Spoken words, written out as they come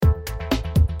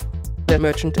der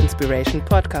Merchant Inspiration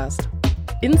Podcast.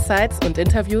 Insights und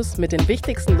Interviews mit den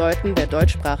wichtigsten Leuten der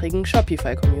deutschsprachigen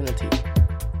Shopify-Community.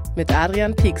 Mit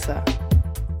Adrian Piekser.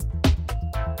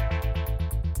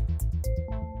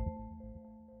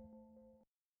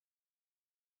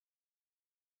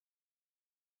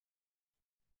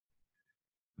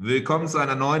 Willkommen zu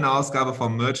einer neuen Ausgabe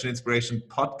vom Merchant Inspiration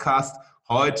Podcast.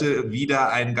 Heute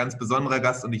wieder ein ganz besonderer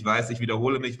Gast und ich weiß, ich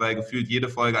wiederhole mich, weil gefühlt jede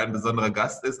Folge ein besonderer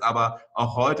Gast ist, aber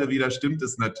auch heute wieder stimmt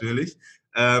es natürlich.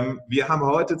 Wir haben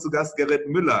heute zu Gast Gerrit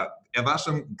Müller. Er war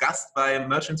schon Gast bei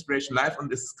Merchant Inspiration Live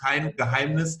und es ist kein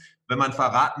Geheimnis, wenn man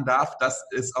verraten darf, dass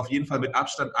es auf jeden Fall mit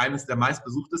Abstand eines der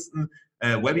meistbesuchtesten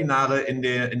Webinare in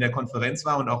der Konferenz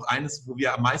war und auch eines, wo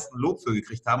wir am meisten Lob für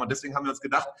gekriegt haben. Und deswegen haben wir uns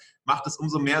gedacht, macht es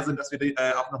umso mehr Sinn, dass wir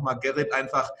auch nochmal Gerrit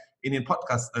einfach in den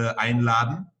Podcast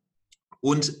einladen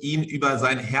und ihn über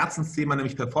sein Herzensthema,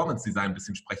 nämlich Performance Design, ein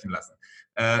bisschen sprechen lassen.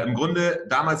 Im Grunde,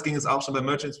 damals ging es auch schon bei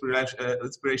Merchant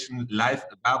Inspiration Live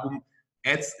darum,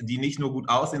 Ads, die nicht nur gut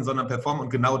aussehen, sondern performen,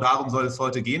 und genau darum soll es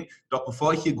heute gehen. Doch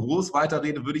bevor ich hier groß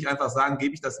weiterrede, würde ich einfach sagen,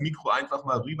 gebe ich das Mikro einfach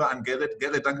mal rüber an Gerrit.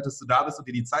 Gerrit, danke, dass du da bist und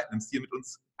dir die Zeit nimmst, hier mit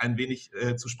uns ein wenig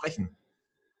zu sprechen.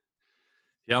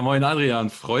 Ja, moin Adrian,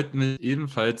 freut mich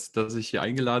ebenfalls, dass ich hier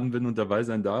eingeladen bin und dabei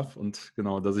sein darf und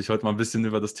genau, dass ich heute mal ein bisschen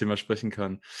über das Thema sprechen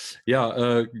kann.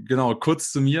 Ja, genau,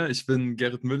 kurz zu mir, ich bin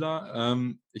Gerrit Müller,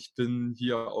 ich bin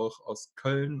hier auch aus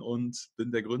Köln und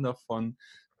bin der Gründer von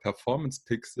Performance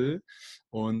Pixel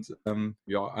und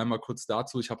ja, einmal kurz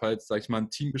dazu, ich habe halt, sag ich mal,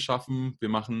 ein Team geschaffen, wir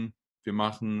machen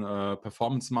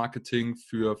Performance Marketing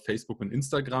für Facebook und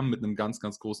Instagram mit einem ganz,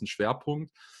 ganz großen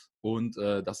Schwerpunkt und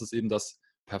das ist eben das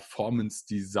Performance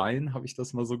Design, habe ich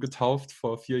das mal so getauft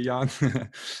vor 4 Jahren.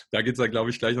 Da geht es ja, glaube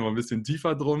ich, gleich noch mal ein bisschen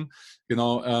tiefer drum.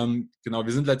 Genau,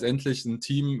 wir sind letztendlich ein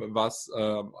Team, was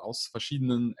aus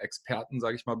verschiedenen Experten,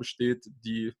 sage ich mal, besteht,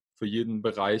 die für jeden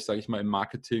Bereich, sage ich mal, im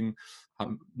Marketing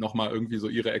nochmal irgendwie so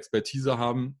ihre Expertise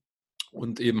haben.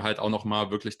 Und eben halt auch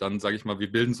nochmal wirklich dann, sage ich mal, wir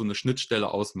bilden so eine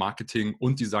Schnittstelle aus Marketing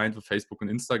und Design für Facebook und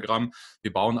Instagram.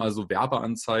 Wir bauen also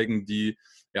Werbeanzeigen, die,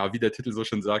 ja, wie der Titel so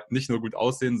schön sagt, nicht nur gut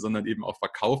aussehen, sondern eben auch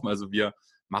verkaufen. Also wir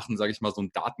machen, sage ich mal, so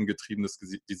ein datengetriebenes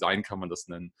Design, kann man das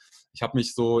nennen. Ich habe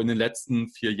mich so in den letzten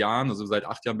 4 Jahren, also seit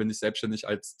 8 Jahren bin ich selbstständig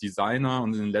als Designer,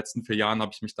 und in den letzten 4 Jahren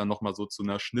habe ich mich dann nochmal so zu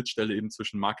einer Schnittstelle eben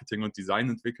zwischen Marketing und Design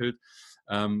entwickelt,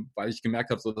 weil ich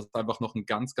gemerkt habe, so, dass einfach noch ein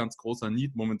ganz, ganz großer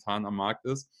Need momentan am Markt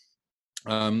ist.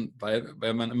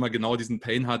 Weil man immer genau diesen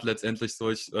Pain hat, letztendlich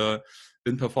so, ich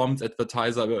bin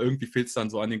Performance-Advertiser, aber irgendwie fehlt es dann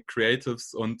so an den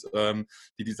Creatives und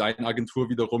die Designagentur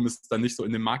wiederum ist dann nicht so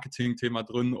in dem Marketing-Thema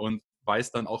drin und weiß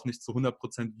dann auch nicht zu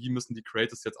 100%, wie müssen die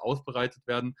Creatives jetzt aufbereitet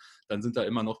werden. Dann sind da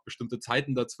immer noch bestimmte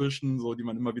Zeiten dazwischen, so, die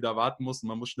man immer wieder warten muss und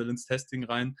man muss schnell ins Testing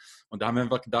rein. Und da haben wir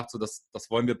einfach gedacht, so, das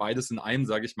wollen wir beides in einem,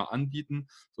 sage ich mal, anbieten,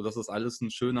 sodass das alles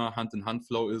ein schöner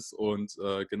Hand-in-Hand-Flow ist und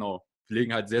genau, wir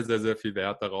legen halt sehr, sehr, sehr viel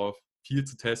Wert darauf, viel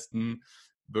zu testen,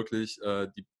 wirklich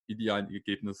die idealen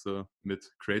Ergebnisse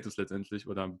mit Creatives letztendlich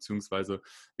oder beziehungsweise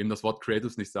eben das Wort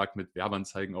Creatives nicht sagt, mit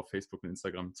Werbeanzeigen auf Facebook und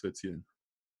Instagram zu erzielen.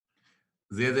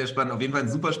 Sehr, sehr spannend. Auf jeden Fall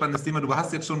ein super spannendes Thema. Du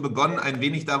hast jetzt schon begonnen, ein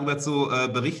wenig darüber zu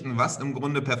berichten, was im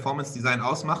Grunde Performance Design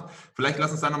ausmacht. Vielleicht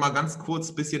lass uns da nochmal ganz kurz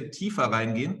ein bisschen tiefer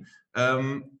reingehen.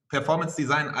 Performance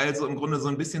Design, also im Grunde so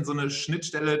ein bisschen so eine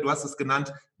Schnittstelle, du hast es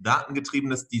genannt,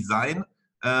 datengetriebenes Design,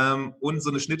 und so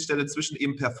eine Schnittstelle zwischen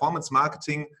eben Performance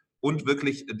Marketing und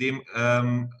wirklich dem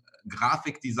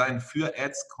Grafikdesign für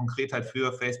Ads, konkret halt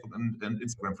für Facebook und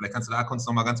Instagram. Vielleicht kannst du da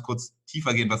noch mal ganz kurz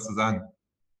tiefer gehen, was zu sagen.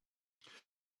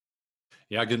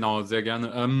 Ja, genau, sehr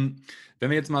gerne. Wenn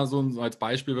wir jetzt mal so als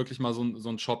Beispiel wirklich mal so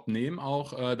einen Shop nehmen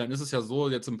auch, dann ist es ja so,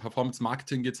 jetzt im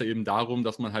Performance-Marketing geht es ja eben darum,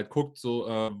 dass man halt guckt, so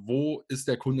wo ist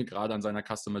der Kunde gerade an seiner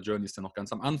Customer Journey? Ist er noch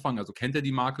ganz am Anfang? Also kennt er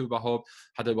die Marke überhaupt?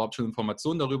 Hat er überhaupt schon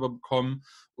Informationen darüber bekommen?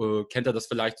 Kennt er das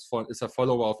vielleicht, ist er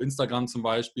Follower auf Instagram zum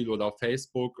Beispiel oder auf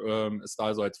Facebook? Ist da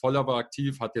also als Follower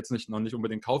aktiv? Hat jetzt noch nicht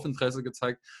unbedingt Kaufinteresse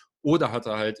gezeigt? Oder hat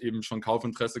er halt eben schon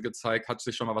Kaufinteresse gezeigt, hat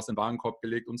sich schon mal was in den Warenkorb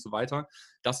gelegt und so weiter.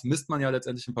 Das misst man ja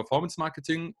letztendlich im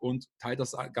Performance-Marketing und teilt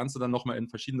das Ganze dann nochmal in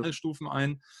verschiedene Stufen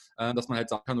ein, dass man halt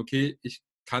sagen kann, okay, ich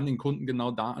kann den Kunden genau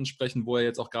da ansprechen, wo er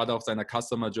jetzt auch gerade auf seiner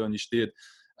Customer Journey steht.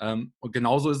 Und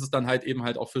genauso ist es dann halt eben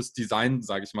halt auch fürs Design,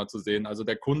 sage ich mal, zu sehen. Also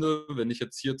der Kunde, wenn ich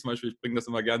jetzt hier zum Beispiel, ich bringe das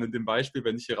immer gerne in dem Beispiel,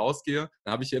 wenn ich hier rausgehe,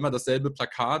 dann habe ich hier immer dasselbe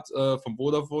Plakat vom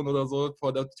Vodafone oder so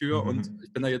vor der Tür und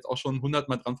ich bin da jetzt auch schon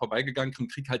 100-mal dran vorbeigegangen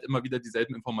und kriege halt immer wieder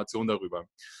dieselben Informationen darüber.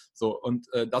 So, und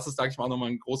das ist, sage ich mal, auch nochmal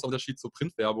ein großer Unterschied zur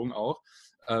Printwerbung auch,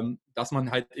 dass man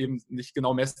halt eben nicht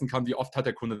genau messen kann, wie oft hat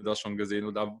der Kunde das schon gesehen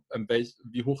oder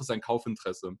wie hoch ist sein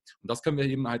Kaufinteresse. Und das können wir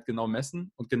eben halt genau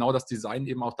messen und genau das Design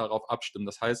eben auch darauf abstimmen.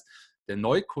 Das heißt, heißt, der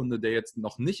Neukunde, der jetzt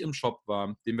noch nicht im Shop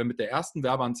war, den wir mit der ersten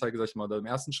Werbeanzeige, sag ich mal, oder im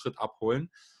ersten Schritt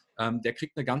abholen, der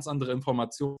kriegt eine ganz andere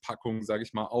Informationspackung, sage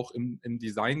ich mal, auch im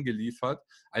Design geliefert,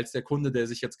 als der Kunde, der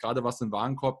sich jetzt gerade was in den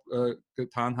Warenkorb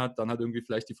getan hat, dann hat irgendwie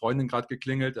vielleicht die Freundin gerade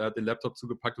geklingelt, er hat den Laptop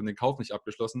zugepackt und den Kauf nicht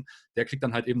abgeschlossen. Der kriegt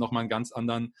dann halt eben nochmal ganz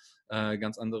andere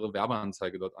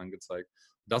Werbeanzeige dort angezeigt.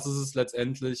 Das ist es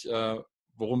letztendlich,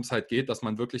 worum es halt geht, dass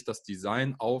man wirklich das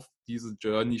Design auf diese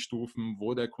Journey-Stufen,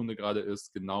 wo der Kunde gerade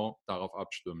ist, genau darauf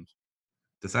abstimmt.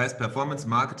 Das heißt, Performance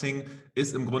Marketing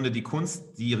ist im Grunde die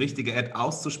Kunst, die richtige Ad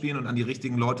auszuspielen und an die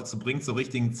richtigen Leute zu bringen zur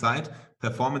richtigen Zeit.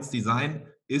 Performance Design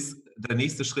ist der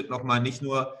nächste Schritt nochmal nicht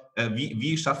nur,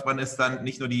 wie schafft man es dann,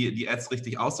 nicht nur die Ads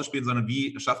richtig auszuspielen, sondern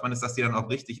wie schafft man es, dass die dann auch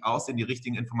richtig aussehen, die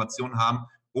richtigen Informationen haben,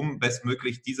 um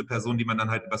bestmöglich diese Person, die man dann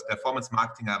halt über das Performance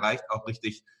Marketing erreicht, auch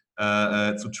richtig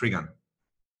zu triggern.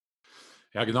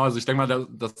 Ja, genau. Also ich denke mal,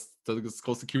 das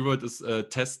große Keyword ist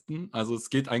Testen. Also es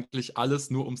geht eigentlich alles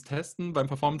nur ums Testen beim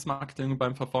Performance Marketing und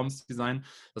beim Performance Design.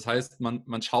 Das heißt,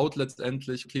 man schaut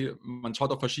letztendlich, okay, man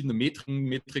schaut auf verschiedene Metriken.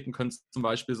 Metriken können zum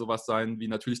Beispiel sowas sein wie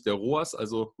natürlich der ROAS,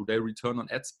 also Return on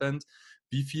Ad Spend.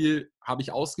 Wie viel habe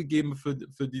ich ausgegeben für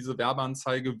diese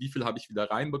Werbeanzeige? Wie viel habe ich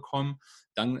wieder reinbekommen?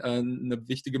 Dann eine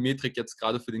wichtige Metrik jetzt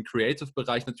gerade für den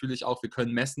Creative-Bereich natürlich auch. Wir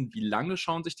können messen, wie lange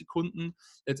schauen sich die Kunden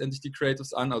letztendlich die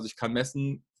Creatives an. Also ich kann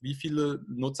messen, wie viele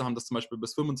Nutzer haben das zum Beispiel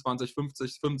bis 25,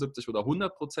 50, 75 oder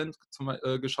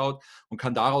 100% geschaut und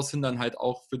kann daraus hin dann halt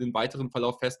auch für den weiteren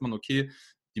Verlauf festmachen, okay,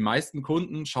 die meisten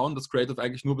Kunden schauen das Creative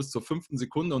eigentlich nur bis zur 5.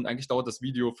 Sekunde und eigentlich dauert das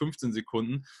Video 15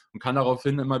 Sekunden und kann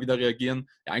daraufhin immer wieder reagieren,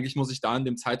 ja, eigentlich muss ich da in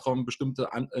dem Zeitraum bestimmte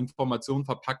Informationen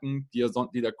verpacken,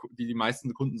 die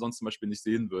meisten Kunden sonst zum Beispiel nicht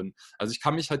sehen würden. Also ich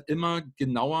kann mich halt immer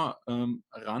genauer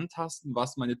rantasten,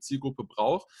 was meine Zielgruppe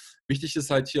braucht. Wichtig ist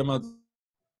halt hier immer,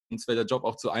 sonst wäre der Job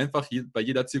auch zu einfach. Bei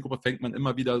jeder Zielgruppe fängt man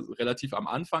immer wieder relativ am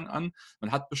Anfang an.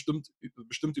 Man hat bestimmt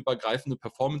übergreifende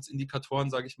Performance-Indikatoren,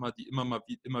 sage ich mal, die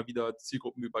immer wieder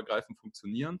zielgruppenübergreifend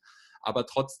funktionieren. Aber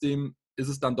trotzdem ist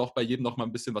es dann doch bei jedem noch mal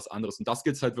ein bisschen was anderes. Und das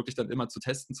gilt es halt wirklich dann immer zu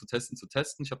testen.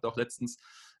 Ich habe da auch letztens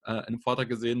einen Vortrag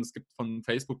gesehen, es gibt von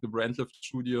Facebook eine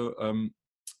Brandlift-Studie,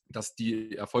 dass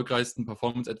die erfolgreichsten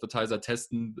Performance-Advertiser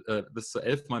testen bis zu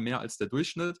 11 Mal mehr als der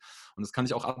Durchschnitt. Und das kann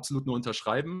ich auch absolut nur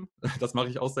unterschreiben. Das mache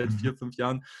ich auch seit 4, 5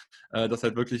 Jahren, dass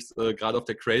halt wirklich gerade auf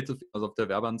der Creative, also auf der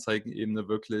Werbeanzeigenebene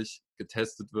wirklich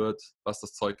getestet wird, was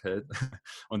das Zeug hält.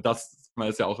 Und das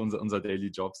ist ja auch unser Daily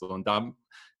Job. So. Und da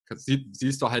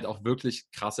siehst du halt auch wirklich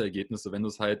krasse Ergebnisse, wenn du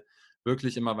es halt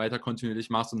wirklich immer weiter kontinuierlich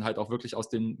machst und halt auch wirklich aus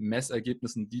den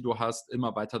Messergebnissen, die du hast,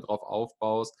 immer weiter drauf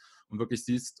aufbaust und wirklich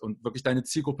siehst und wirklich deine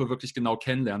Zielgruppe wirklich genau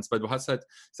kennenlernst. Weil du hast halt,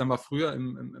 ich sag mal, früher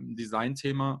im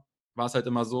Design-Thema war es halt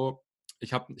immer so,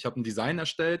 ich hab ein Design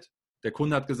erstellt, der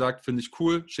Kunde hat gesagt, finde ich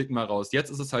cool, schick mal raus.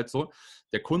 Jetzt ist es halt so,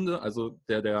 der Kunde, also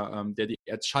der die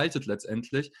Ads schaltet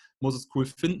letztendlich, muss es cool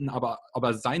finden, aber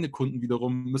seine Kunden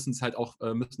wiederum müssen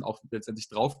auch letztendlich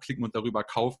draufklicken und darüber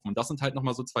kaufen. Und das sind halt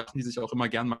nochmal so zwei Sachen, die sich auch immer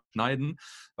gern mal schneiden,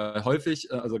 weil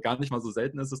häufig, also gar nicht mal so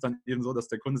selten ist es dann eben so, dass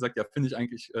der Kunde sagt, ja, finde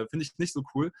ich nicht so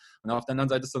cool. Und auf der anderen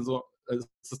Seite ist dann so,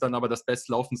 ist es dann aber das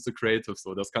bestlaufendste Creative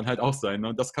so. Das kann halt auch sein. Ne?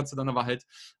 Und das kannst du dann aber halt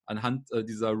anhand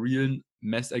dieser realen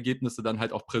Messergebnisse dann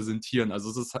halt auch präsentieren.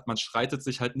 Also man streitet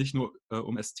sich halt nicht nur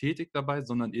um Ästhetik dabei,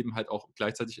 sondern eben halt auch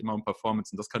gleichzeitig immer um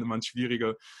Performance. Und das kann immer eine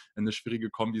schwierige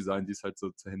Kombi sein, die es halt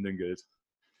so zu handeln gilt.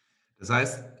 Das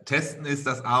heißt, Testen ist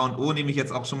das A und O, nehme ich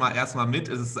jetzt auch schon mal erstmal mit.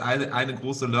 Es ist eine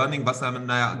große Learning, was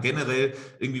man generell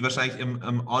irgendwie wahrscheinlich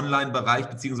im Online-Bereich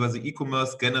beziehungsweise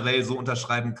E-Commerce generell so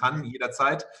unterschreiben kann,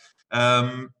 jederzeit.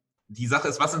 Die Sache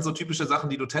ist, was sind so typische Sachen,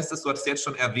 die du testest? Du hattest jetzt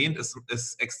schon erwähnt, es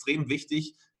ist extrem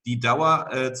wichtig, die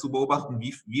Dauer zu beobachten,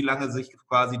 wie lange sich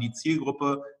quasi die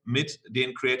Zielgruppe mit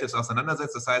den Creatives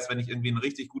auseinandersetzt. Das heißt, wenn ich irgendwie ein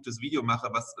richtig gutes Video mache,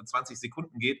 was 20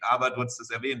 Sekunden geht, aber du hast es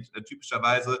erwähnt,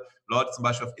 typischerweise Leute zum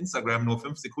Beispiel auf Instagram nur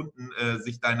 5 Sekunden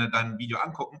sich dein Video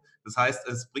angucken. Das heißt,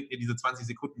 es bringt mir diese 20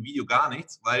 Sekunden Video gar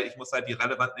nichts, weil ich muss halt die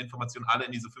relevanten Informationen alle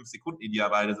in diese 5 Sekunden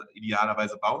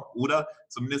idealerweise bauen oder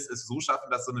zumindest es so schaffen,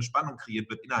 dass so eine Spannung kreiert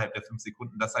wird innerhalb der 5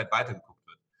 Sekunden, dass halt weitergeguckt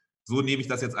wird. So nehme ich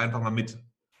das jetzt einfach mal mit.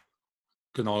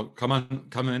 Genau, kann man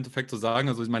im Endeffekt so sagen.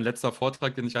 Also mein letzter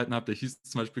Vortrag, den ich gehalten habe, der hieß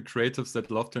zum Beispiel Creatives that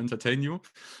love to entertain you.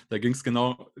 Da ging es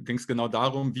genau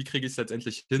darum, wie kriege ich es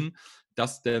letztendlich hin,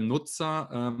 dass der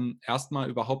Nutzer erstmal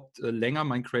überhaupt länger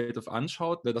mein Creative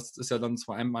anschaut. Das ist ja dann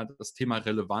vor allem mal das Thema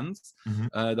Relevanz.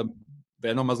 Da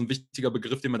wäre nochmal so ein wichtiger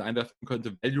Begriff, den man einwerfen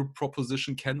könnte, Value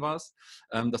Proposition Canvas.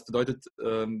 Das bedeutet,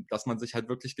 dass man sich halt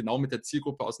wirklich genau mit der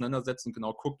Zielgruppe auseinandersetzt und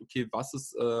genau guckt, okay,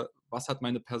 was hat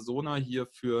meine Persona hier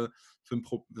für eine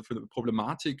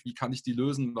Problematik, wie kann ich die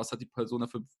lösen, was hat die Persona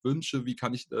für Wünsche, wie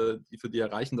kann ich die für die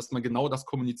erreichen, dass man genau das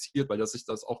kommuniziert, weil dass ich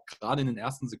das auch gerade in den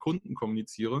ersten Sekunden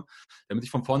kommuniziere, damit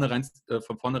ich von vornherein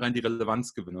die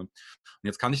Relevanz gewinne. Und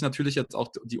jetzt kann ich natürlich jetzt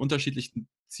auch die unterschiedlichen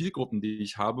Zielgruppen, die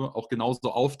ich habe, auch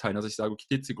genauso aufteilen, dass ich sage,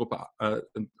 okay, Zielgruppe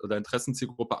oder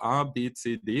Interessenzielgruppe A, B,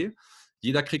 C, D.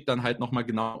 Jeder kriegt dann halt nochmal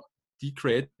genau die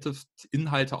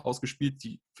Creative-Inhalte ausgespielt,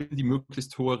 die finden die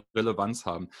möglichst hohe Relevanz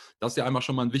haben. Das ist ja einmal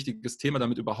schon mal ein wichtiges Thema,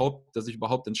 dass ich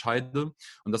überhaupt entscheide.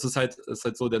 Und das ist halt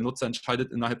so, der Nutzer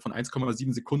entscheidet innerhalb von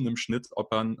 1,7 Sekunden im Schnitt,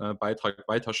 ob er einen Beitrag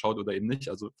weiterschaut oder eben nicht,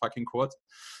 also fucking kurz.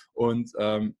 Und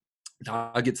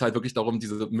da geht es halt wirklich darum,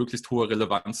 diese möglichst hohe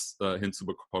Relevanz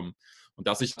hinzubekommen. Und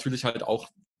dass ich natürlich halt auch,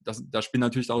 da spielen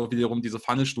natürlich auch wiederum diese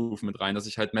Funnel-Stufen mit rein, dass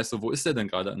ich halt messe, wo ist der denn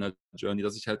gerade in der Journey,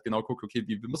 dass ich halt genau gucke, okay,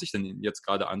 wie muss ich denn ihn jetzt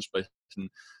gerade ansprechen?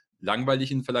 Langweile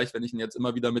ich ihn vielleicht, wenn ich ihn jetzt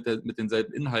immer wieder mit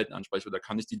denselben Inhalten anspreche, oder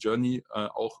kann ich die Journey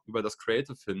auch über das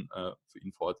Creative hin für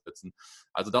ihn fortsetzen?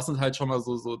 Also das sind halt schon mal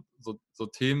so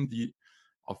Themen, die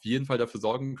auf jeden Fall dafür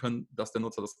sorgen können, dass der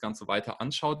Nutzer das Ganze weiter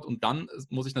anschaut. Und dann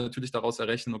muss ich natürlich daraus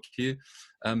errechnen, okay,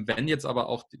 wenn ich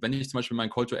zum Beispiel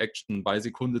meinen Call to Action bei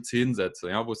Sekunde 10 setze,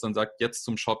 ja, wo es dann sagt, jetzt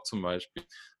zum Shop zum Beispiel,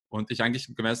 und ich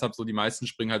eigentlich gemessen habe, so die meisten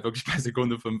springen halt wirklich bei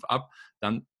Sekunde 5 ab,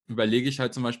 dann überlege ich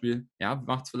halt zum Beispiel, ja,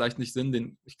 macht es vielleicht nicht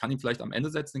Sinn, ich kann ihn vielleicht am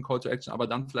Ende setzen, den Call to Action, aber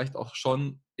dann vielleicht auch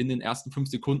schon in den ersten 5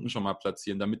 Sekunden schon mal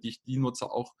platzieren, damit ich die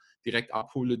Nutzer auch direkt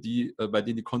abhole, bei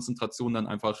denen die Konzentration dann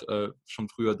einfach schon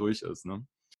früher durch ist. Ne?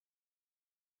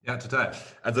 Ja, total.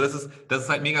 Also das ist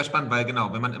halt mega spannend, weil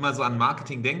genau, wenn man immer so an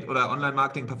Marketing denkt oder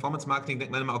Online-Marketing, Performance-Marketing,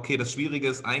 denkt man immer, okay, das Schwierige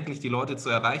ist eigentlich, die Leute zu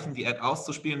erreichen, die Ad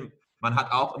auszuspielen. Man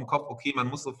hat auch im Kopf, okay, man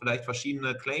muss so vielleicht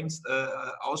verschiedene Claims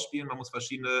ausspielen, man muss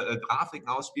verschiedene Grafiken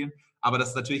ausspielen, aber das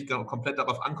ist natürlich komplett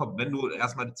darauf ankommt. Wenn du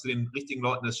erstmal zu den richtigen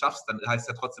Leuten es schaffst, dann heißt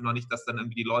ja trotzdem noch nicht, dass dann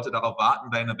irgendwie die Leute darauf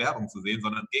warten, deine Werbung zu sehen,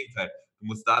 sondern im Gegenteil. Du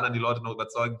musst da dann die Leute noch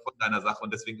überzeugen von deiner Sache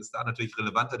und deswegen ist da natürlich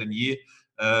relevanter denn je,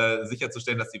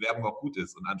 sicherzustellen, dass die Werbung auch gut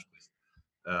ist und anspricht.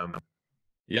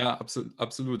 Ja,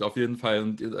 absolut, auf jeden Fall.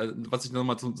 Und was ich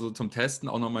nochmal zum Testen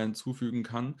auch nochmal hinzufügen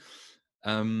kann,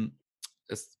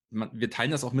 wir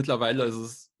teilen das auch mittlerweile,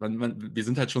 wir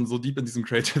sind halt schon so deep in diesem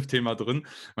Creative-Thema drin,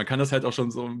 man kann das halt auch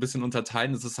schon so ein bisschen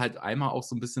unterteilen. Es ist halt einmal auch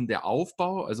so ein bisschen der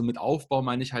Aufbau, also mit Aufbau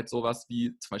meine ich halt sowas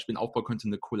wie, zum Beispiel ein Aufbau könnte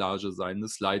eine Collage sein, eine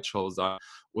Slideshow sein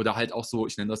oder halt auch so,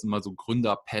 ich nenne das immer so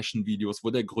Gründer-Passion-Videos,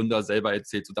 wo der Gründer selber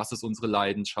erzählt, so das ist unsere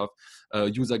Leidenschaft,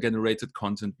 User-Generated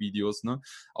Content-Videos, ne?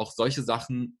 Auch solche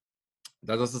Sachen.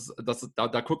 Da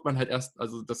guckt man halt erst,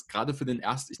 also das gerade für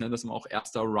ich nenne das immer auch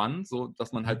erster Run, so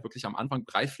dass man halt wirklich am Anfang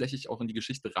breitflächig auch in die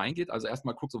Geschichte reingeht. Also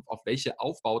erstmal guckt, so, auf welche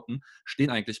Aufbauten stehen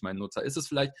eigentlich meine Nutzer. Ist es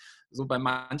vielleicht so, bei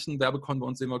manchen Werbekonten bei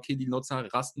uns sehen wir, okay, die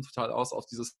Nutzer rasten total aus auf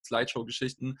diese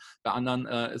Slideshow-Geschichten. Bei anderen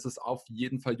ist es auf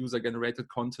jeden Fall User-Generated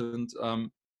Content.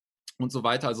 Und so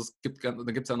weiter. Also da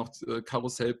gibt es ja noch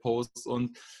Karussell-Posts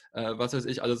und was weiß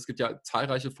ich, also es gibt ja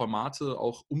zahlreiche Formate,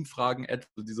 auch Umfragen-Ads,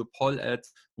 also diese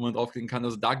Poll-Ads, wo man draufklicken kann.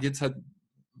 Also da geht es halt,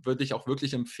 würde ich auch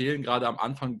wirklich empfehlen, gerade am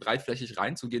Anfang breitflächig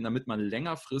reinzugehen, damit man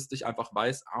längerfristig einfach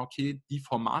weiß, okay, die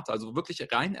Formate, also wirklich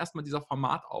rein erstmal dieser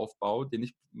Formataufbau, den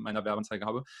ich in meiner Werbeanzeige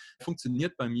habe,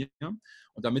 funktioniert bei mir.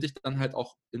 Und damit ich dann halt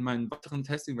auch in meinem weiteren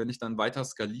Testing, wenn ich dann weiter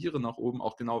skaliere nach oben,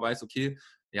 auch genau weiß, okay,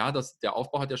 ja, der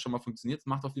Aufbau hat ja schon mal funktioniert. Es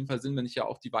macht auf jeden Fall Sinn, wenn ich ja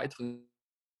auch die weiteren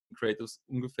Creatives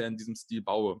ungefähr in diesem Stil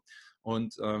baue.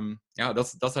 Und ja,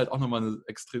 das ist halt auch nochmal eine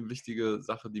extrem wichtige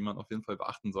Sache, die man auf jeden Fall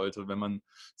beachten sollte, wenn man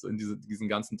so in diesen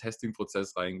ganzen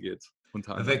Testing-Prozess reingeht.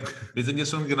 Perfekt. Wir sind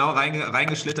jetzt schon genau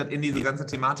reingeschlittert in diese ganze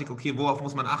Thematik. Okay, worauf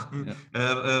muss man achten?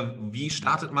 Ja. Wie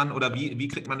startet man oder wie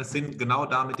kriegt man es hin, genau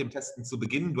da mit dem Testen zu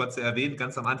beginnen? Du hast ja erwähnt,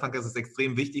 ganz am Anfang, es ist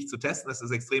extrem wichtig zu testen. Es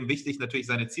ist extrem wichtig, natürlich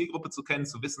seine Zielgruppe zu kennen,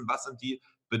 zu wissen, was sind die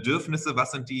Bedürfnisse,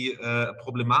 was sind die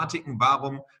Problematiken,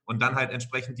 warum und dann halt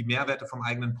entsprechend die Mehrwerte vom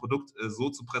eigenen Produkt so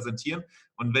zu präsentieren.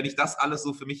 Und wenn ich das alles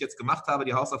so für mich jetzt gemacht habe,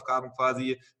 die Hausaufgaben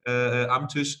quasi am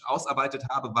Tisch ausarbeitet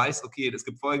habe, weiß, okay, es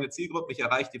gibt folgende Zielgruppen, ich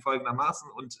erreiche die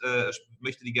folgendermaßen und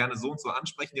möchte die gerne so und so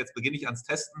ansprechen. Jetzt beginne ich ans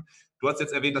Testen. Du hast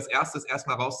jetzt erwähnt, das erste ist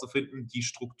erstmal rauszufinden, die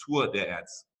Struktur der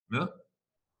Ads. Ne?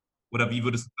 Oder wie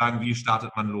würdest du sagen, wie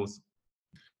startet man los?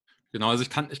 Genau, also ich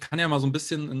kann ja mal so ein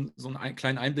bisschen so einen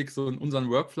kleinen Einblick so in unseren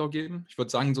Workflow geben. Ich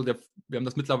würde sagen, wir haben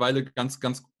das mittlerweile ganz,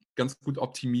 ganz ganz gut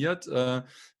optimiert,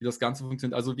 wie das Ganze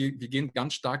funktioniert. Also wir gehen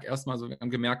ganz stark erstmal, also wir haben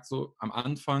gemerkt, so am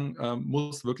Anfang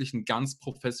muss wirklich ein ganz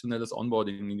professionelles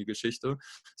Onboarding in die Geschichte.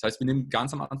 Das heißt, wir nehmen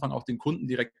ganz am Anfang auch den Kunden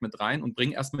direkt mit rein und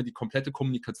bringen erstmal die komplette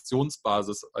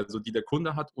Kommunikationsbasis, also die der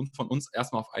Kunde hat und von uns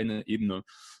erstmal auf eine Ebene.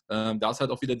 Da ist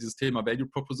halt auch wieder dieses Thema Value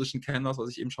Proposition Canvas, was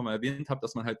ich eben schon mal erwähnt habe,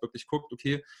 dass man halt wirklich guckt,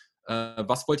 okay,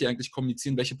 was wollt ihr eigentlich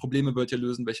kommunizieren, welche Probleme wollt ihr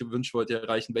lösen, welche Wünsche wollt ihr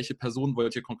erreichen, welche Personen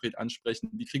wollt ihr konkret ansprechen,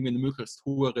 wie kriegen wir eine möglichst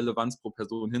hohe Relevanz pro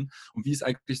Person hin und wie ist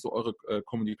eigentlich so eure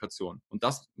Kommunikation. Und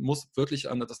das muss wirklich,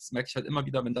 das merke ich halt immer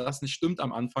wieder, wenn das nicht stimmt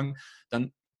am Anfang,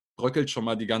 dann bröckelt schon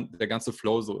mal der ganze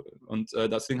Flow so. Und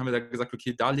deswegen haben wir da gesagt,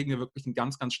 okay, da legen wir wirklich einen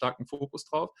ganz, ganz starken Fokus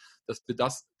drauf, dass wir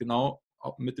das genau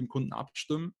auch mit dem Kunden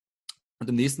abstimmen. Und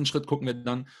im nächsten Schritt gucken wir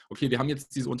dann, okay, wir haben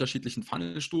jetzt diese unterschiedlichen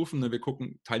Funnelstufen. Ne? Wir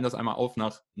teilen das einmal auf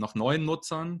nach neuen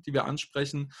Nutzern, die wir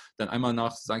ansprechen, dann einmal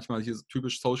nach, sage ich mal, hier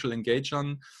typisch Social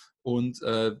Engagern und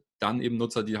dann eben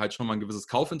Nutzer, die halt schon mal ein gewisses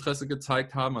Kaufinteresse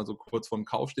gezeigt haben, also kurz vorm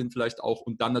Kauf stehen vielleicht auch,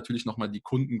 und dann natürlich nochmal die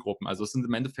Kundengruppen. Also es sind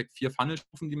im Endeffekt 4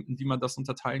 Funnelstufen, in die man das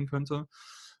unterteilen könnte.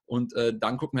 Und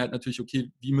dann gucken wir halt natürlich,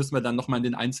 okay, wie müssen wir dann nochmal in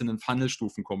den einzelnen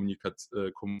Funnelstufen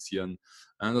kommunizieren.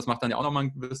 Das macht dann ja auch nochmal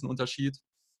einen gewissen Unterschied.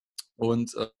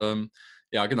 Und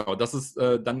ja, genau, das ist,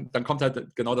 dann kommt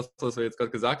halt genau das, was wir jetzt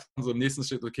gerade gesagt haben. So im nächsten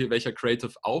Schritt, okay, welcher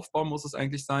Creative Aufbau muss es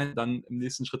eigentlich sein? Dann im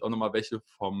nächsten Schritt auch nochmal, welche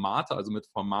Formate, also mit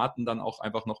Formaten dann auch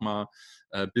einfach nochmal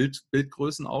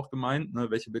Bildgrößen auch gemeint,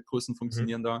 ne? Welche Bildgrößen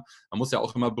funktionieren da? Man muss ja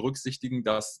auch immer berücksichtigen,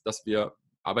 dass wir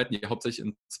arbeiten hier hauptsächlich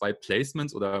in 2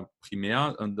 Placements oder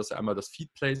primär. Das ist ja einmal das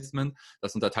Feed-Placement.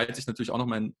 Das unterteilt sich natürlich auch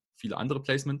nochmal in viele andere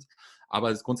Placements.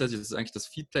 Aber grundsätzlich ist es eigentlich das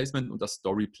Feed-Placement und das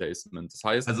Story-Placement. Das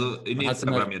heißt, Also in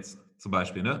Instagram jetzt zum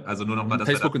Beispiel, ne? Also nur nochmal, dass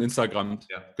Facebook und Instagram.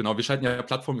 Ja. Genau, wir schalten ja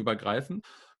plattformübergreifend.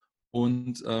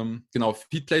 Und genau,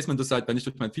 Feed-Placement ist halt, wenn ich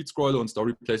durch mein Feed scrolle, und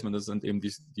Story-Placement, das sind eben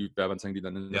die Werbeanzeigen, die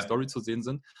dann in der Story zu sehen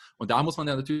sind. Und da muss man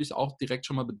ja natürlich auch direkt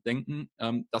schon mal bedenken,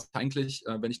 dass eigentlich,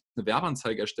 wenn ich eine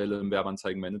Werbeanzeige erstelle im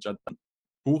Werbeanzeigenmanager, dann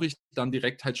buche ich dann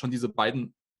direkt halt schon diese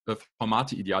beiden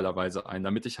Formate idealerweise ein,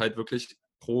 damit ich halt wirklich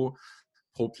pro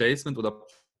Placement oder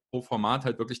pro Format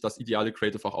halt wirklich das ideale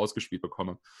Creative auch ausgespielt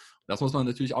bekomme. Das muss man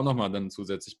natürlich auch nochmal dann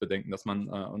zusätzlich bedenken, dass man,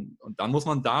 und dann muss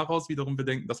man daraus wiederum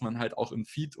bedenken, dass man halt auch in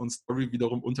Feed und Story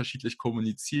wiederum unterschiedlich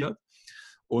kommuniziert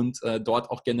und dort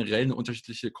auch generell eine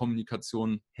unterschiedliche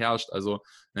Kommunikation herrscht. Also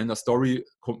in der Story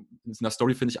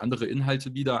finde ich andere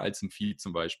Inhalte wieder als im Feed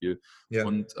zum Beispiel. Ja.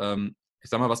 Und ich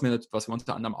sag mal, was wir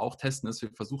unter anderem auch testen, ist, wir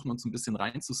versuchen uns ein bisschen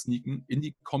reinzusneaken in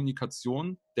die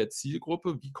Kommunikation der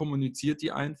Zielgruppe. Wie kommuniziert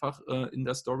die einfach in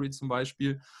der Story zum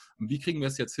Beispiel? Und wie kriegen wir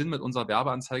es jetzt hin mit unserer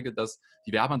Werbeanzeige, dass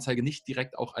die Werbeanzeige nicht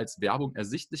direkt auch als Werbung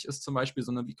ersichtlich ist zum Beispiel,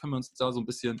 sondern wie können wir uns da so ein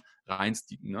bisschen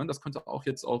reinsneaken? Ne? Das könnte auch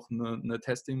jetzt auch eine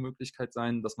Testing-Möglichkeit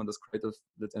sein, dass man das Creative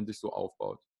letztendlich so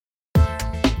aufbaut.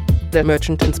 Der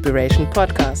Merchant Inspiration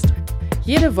Podcast.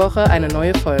 Jede Woche eine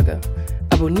neue Folge.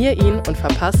 Abonnier ihn und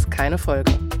verpass keine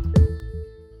Folge.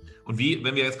 Und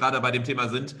wenn wir jetzt gerade bei dem Thema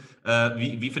sind,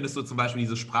 wie findest du zum Beispiel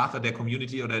diese Sprache der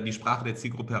Community oder die Sprache der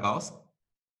Zielgruppe heraus?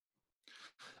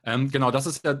 Genau,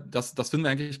 das finden wir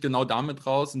eigentlich genau damit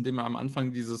raus, indem wir am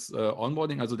Anfang dieses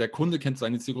Onboarding, also der Kunde kennt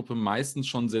seine Zielgruppe meistens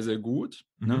schon sehr, sehr gut,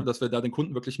 ne, dass wir da den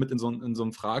Kunden wirklich mit in so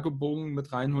einen Fragebogen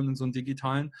mit reinholen, in so einen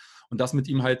digitalen, und das mit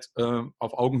ihm halt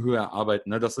auf Augenhöhe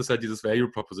erarbeiten. Ne? Das ist ja dieses Value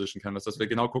Proposition Canvas, dass wir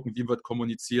genau gucken, wie wird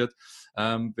kommuniziert,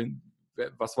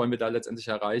 was wollen wir da letztendlich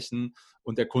erreichen,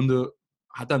 und der Kunde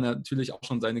hat dann natürlich auch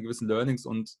schon seine gewissen Learnings,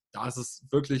 und da ist es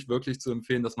wirklich, wirklich zu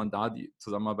empfehlen, dass man da die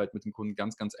Zusammenarbeit mit dem Kunden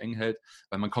ganz, ganz eng hält,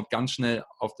 weil man kommt ganz schnell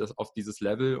auf dieses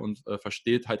Level und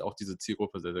versteht halt auch diese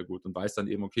Zielgruppe sehr, sehr gut und weiß dann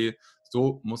eben, okay,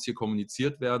 so muss hier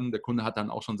kommuniziert werden. Der Kunde hat dann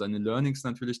auch schon seine Learnings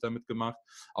natürlich damit gemacht,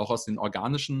 auch aus den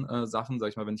organischen Sachen,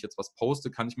 sage ich mal, wenn ich jetzt was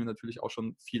poste, kann ich mir natürlich auch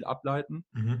schon viel ableiten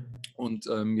und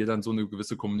mir dann so eine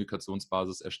gewisse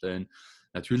Kommunikationsbasis erstellen.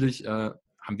 Natürlich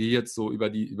haben wir jetzt so über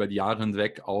die Jahre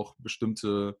hinweg auch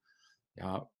bestimmte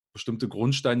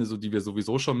Grundsteine, so die wir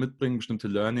sowieso schon mitbringen, bestimmte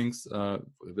Learnings,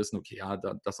 wo wir wissen, okay, ja,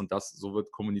 das und das, so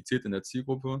wird kommuniziert in der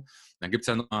Zielgruppe. Dann gibt es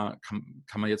ja nochmal,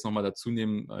 kann man jetzt nochmal dazu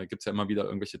nehmen, gibt es ja immer wieder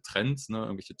irgendwelche Trends, ne,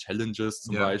 irgendwelche Challenges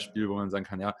zum Beispiel, wo man sagen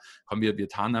kann, ja, komm, wir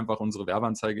tarnen einfach unsere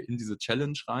Werbeanzeige in diese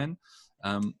Challenge rein.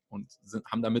 Und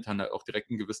haben damit dann auch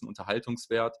direkt einen gewissen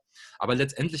Unterhaltungswert. Aber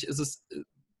letztendlich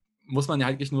muss man ja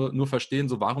eigentlich nur verstehen,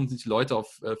 so warum sind die Leute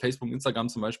auf Facebook und Instagram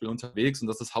zum Beispiel unterwegs, und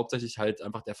das ist hauptsächlich halt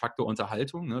einfach der Faktor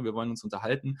Unterhaltung. Ne? Wir wollen uns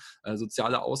unterhalten,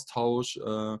 sozialer Austausch,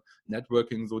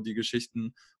 Networking, so die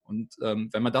Geschichten. Und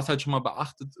wenn man das halt schon mal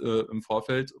beachtet im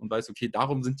Vorfeld und weiß, okay,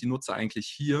 darum sind die Nutzer eigentlich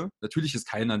hier. Natürlich ist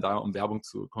keiner da, um Werbung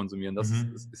zu konsumieren, das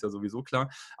ist ja sowieso klar.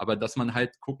 Aber dass man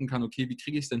halt gucken kann, okay, wie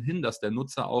kriege ich es denn hin, dass der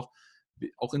Nutzer auch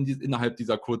auch innerhalb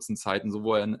dieser kurzen Zeiten, so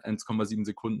wo er in 1,7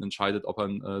 Sekunden entscheidet, ob er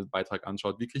einen Beitrag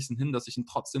anschaut, wie kriege ich es denn hin, dass ich ihn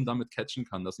trotzdem damit catchen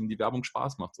kann, dass ihm die Werbung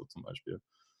Spaß macht, so zum Beispiel.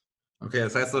 Okay,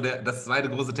 das heißt, so das zweite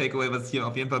große Takeaway, was ich hier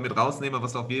auf jeden Fall mit rausnehme,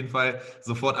 was du auf jeden Fall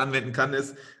sofort anwenden kann,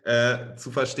 ist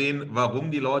zu verstehen, warum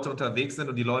die Leute unterwegs sind.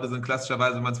 Und die Leute sind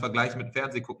klassischerweise, wenn man es vergleicht mit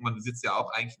Fernsehen gucken, man sitzt ja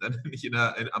auch eigentlich dann nicht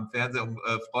am Fernseher und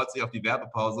freut sich auf die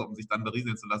Werbepause, um sich dann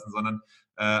berieseln zu lassen, sondern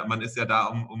man ist ja da,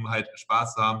 um halt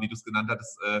Spaß zu haben, wie du es genannt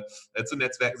hattest, zu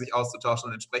Netzwerken, sich auszutauschen.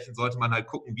 Und entsprechend sollte man halt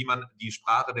gucken, wie man die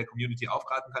Sprache der Community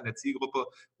aufgreifen kann, der Zielgruppe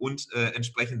und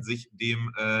entsprechend sich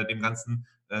dem ganzen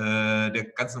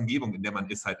der ganzen Umgebung, in der man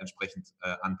ist, halt entsprechend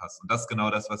anpasst. Und das ist genau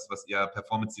das, was ihr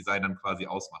Performance Design dann quasi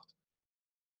ausmacht.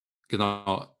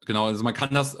 Genau. Also man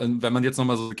kann das, wenn man jetzt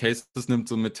nochmal so Cases nimmt,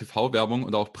 so mit TV-Werbung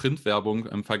oder auch Print-Werbung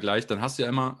im Vergleich, dann hast du ja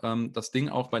immer das Ding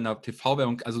auch bei einer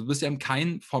TV-Werbung, also du bist ja in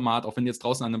keinem Format, auch wenn du jetzt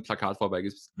draußen an einem Plakat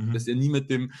vorbeigehst, bist ja nie mit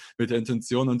der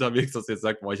Intention unterwegs, dass du jetzt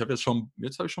sagst, boah, jetzt habe ich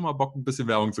schon mal Bock, ein bisschen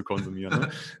Werbung zu konsumieren.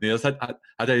 Ne? Nee, das hat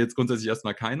ja jetzt grundsätzlich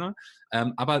erstmal keiner.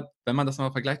 Aber wenn man das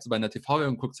mal vergleicht, so bei einer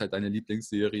TV-Werbung, guckst halt deine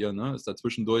Lieblingsserie, ne? Ist da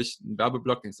zwischendurch ein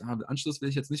Werbeblock, denkst, den Anschluss will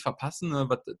ich jetzt nicht verpassen, ne?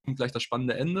 Was kommt gleich das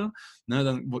spannende Ende, ne?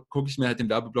 Dann gucke ich mir halt den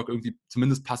Werbeblock irgendwie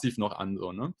zumindest passiv noch an.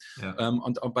 So, ne? Ja.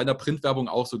 Und auch bei der Printwerbung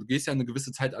auch so. Du gehst ja eine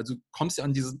gewisse Zeit, also kommst ja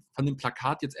von dem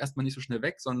Plakat jetzt erstmal nicht so schnell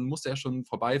weg, sondern musst ja schon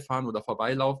vorbeifahren oder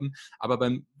vorbeilaufen. Aber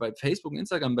bei Facebook und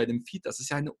Instagram, bei dem Feed, das ist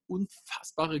ja eine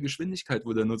unfassbare Geschwindigkeit,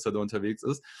 wo der Nutzer da unterwegs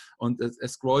ist. Und er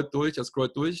scrollt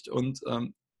durch und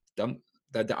dann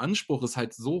der Anspruch ist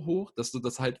halt so hoch, dass du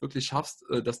das halt wirklich schaffst,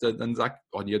 dass der dann sagt,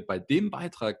 oh, bei dem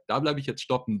Beitrag, da bleibe ich jetzt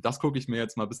stoppen, das gucke ich mir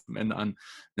jetzt mal bis zum Ende an.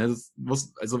 Das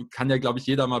kann ja, glaube ich,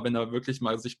 jeder mal, wenn er wirklich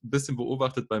mal sich ein bisschen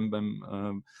beobachtet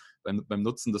beim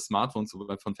Nutzen des Smartphones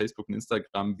von Facebook und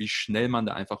Instagram, wie schnell man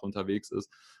da einfach unterwegs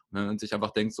ist und sich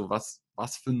einfach denkt, so was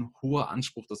für ein hoher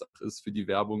Anspruch das ist für die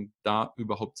Werbung, da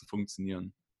überhaupt zu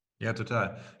funktionieren. Ja,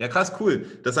 total. Ja, krass,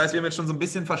 cool. Das heißt, wir haben jetzt schon so ein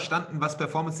bisschen verstanden, was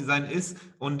Performance Design ist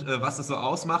und was es so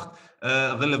ausmacht.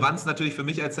 Relevanz natürlich für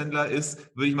mich als Händler ist,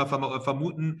 würde ich mal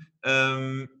vermuten,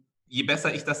 je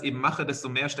besser ich das eben mache, desto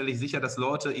mehr stelle ich sicher, dass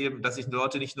ich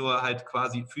Leute nicht nur halt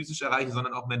quasi physisch erreiche,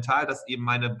 sondern auch mental, dass eben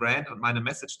meine Brand und meine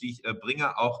Message, die ich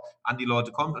bringe, auch an die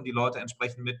Leute kommt und die Leute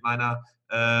entsprechend mit meiner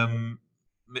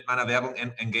Werbung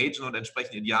engagieren und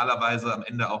entsprechend idealerweise am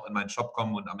Ende auch in meinen Shop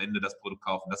kommen und am Ende das Produkt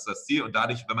kaufen. Das ist das Ziel. Und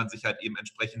dadurch, wenn man sich halt eben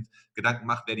entsprechend Gedanken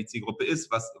macht, wer die Zielgruppe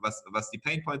ist, was die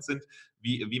Painpoints sind,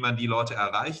 wie man die Leute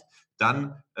erreicht,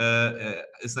 dann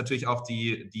ist natürlich auch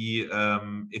die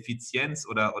Effizienz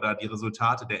oder die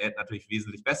Resultate der Ad natürlich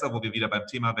wesentlich besser, wo wir wieder beim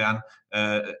Thema wären,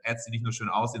 Ads, die nicht nur schön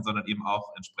aussehen, sondern eben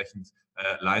auch entsprechend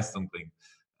Leistung bringen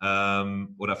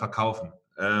oder verkaufen.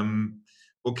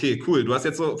 Okay, cool. Du hast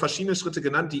jetzt so verschiedene Schritte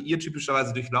genannt, die ihr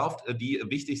typischerweise durchlauft, die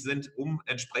wichtig sind, um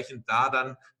entsprechend da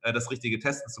dann das richtige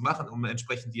Testen zu machen, um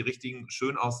entsprechend die richtigen,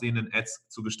 schön aussehenden Ads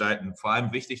zu gestalten. Vor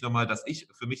allem wichtig nochmal, dass ich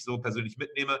für mich so persönlich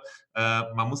mitnehme,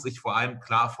 man muss sich vor allem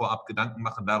klar vorab Gedanken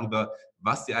machen darüber,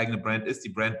 was die eigene Brand ist, die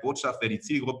Brandbotschaft, wer die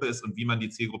Zielgruppe ist und wie man die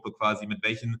Zielgruppe quasi mit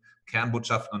welchen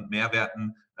Kernbotschaften und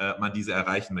Mehrwerten man diese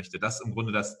erreichen möchte. Das ist im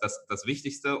Grunde das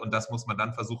Wichtigste und das muss man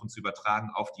dann versuchen zu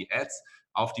übertragen auf die Ads,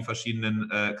 auf die verschiedenen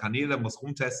Kanäle, muss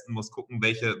rumtesten, muss gucken,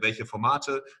 welche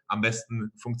Formate am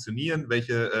besten funktionieren,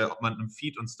 ob man im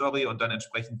Feed und Story und dann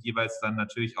entsprechend jeweils dann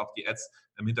natürlich auch die Ads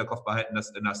im Hinterkopf behalten,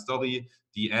 dass in der Story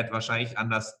die Ad wahrscheinlich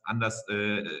anders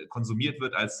konsumiert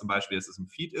wird, als zum Beispiel es im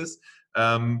Feed ist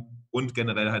und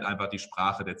generell halt einfach die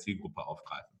Sprache der Zielgruppe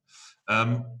aufgreifen.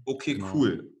 Okay, genau.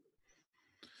 Cool.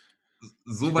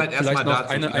 Soweit erstmal dazu.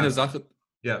 Eine Sache.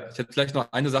 Ja. Ich hätte vielleicht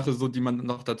noch eine Sache, so, die man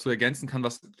noch dazu ergänzen kann,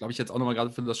 was, glaube ich, jetzt auch nochmal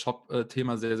gerade für das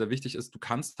Shop-Thema sehr, sehr wichtig ist. Du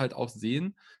kannst halt auch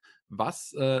sehen,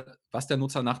 was der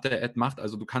Nutzer nach der Ad macht.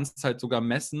 Also du kannst halt sogar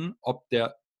messen, ob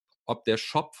der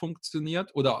Shop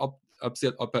funktioniert oder ob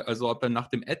er nach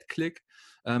dem Ad-Click,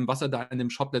 was er da in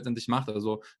dem Shop letztendlich macht.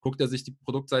 Also guckt er sich die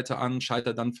Produktseite an,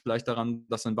 scheitert dann vielleicht daran,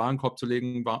 das in den Warenkorb zu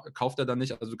legen, kauft er dann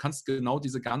nicht. Also du kannst genau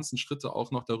diese ganzen Schritte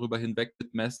auch noch darüber hinweg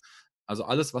mitmessen. Also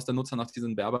alles, was der Nutzer nach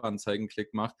diesen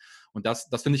Werbeanzeigen-Klick macht. Und das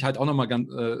finde ich halt auch nochmal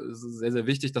sehr, sehr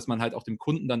wichtig, dass man halt auch dem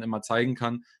Kunden dann immer zeigen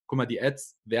kann, guck mal, die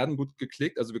Ads werden gut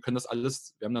geklickt. Also wir können das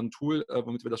alles, wir haben dann ein Tool,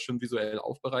 womit wir das schön visuell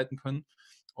aufbereiten können.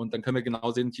 Und dann können wir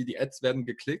genau sehen, die Ads werden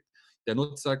geklickt. Der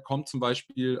Nutzer kommt zum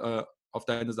Beispiel auf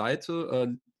deine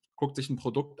Seite, guckt sich ein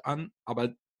Produkt an,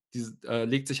 aber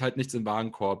legt sich halt nichts in den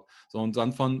Warenkorb. So, und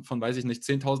dann von weiß ich nicht,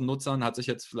 10.000 Nutzern hat sich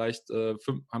jetzt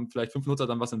haben vielleicht 5 Nutzer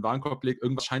dann was in den Warenkorb gelegt.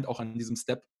 Irgendwas scheint auch an diesem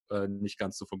Step nicht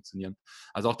ganz zu funktionieren.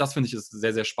 Also auch das finde ich ist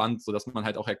sehr, sehr spannend, sodass man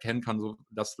halt auch erkennen kann, so,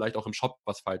 dass vielleicht auch im Shop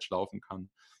was falsch laufen kann.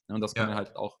 Ja, und das kann man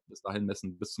halt auch bis dahin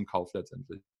messen, bis zum Kauf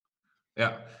letztendlich.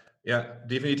 Ja, ja,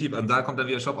 definitiv. Und da kommt dann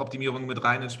wieder Shop-Optimierung mit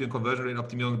rein ins Spiel,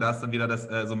 Conversion-Rate-Optimierung. Da ist dann wieder das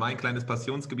so mein kleines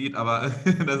Passionsgebiet, aber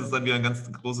das ist dann wieder ein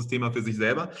ganz großes Thema für sich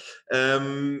selber.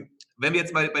 Wenn wir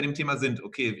jetzt mal bei dem Thema sind,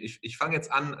 okay, ich fange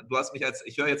jetzt an, du hast mich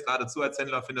ich höre jetzt gerade zu als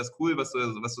Händler, finde das cool, was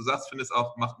du sagst, finde es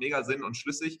auch, macht mega Sinn und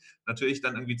schlüssig. Natürlich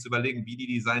dann irgendwie zu überlegen, wie die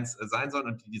Designs sein sollen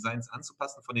und die Designs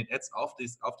anzupassen von den Ads auf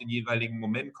den jeweiligen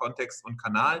Moment, Kontext und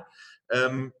Kanal.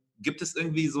 Gibt es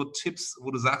irgendwie so Tipps,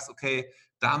 wo du sagst, okay,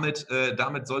 damit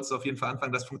sollst du auf jeden Fall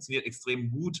anfangen. Das funktioniert extrem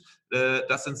gut.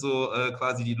 Das sind so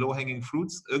quasi die Low-Hanging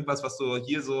Fruits. Irgendwas, was du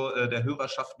hier so der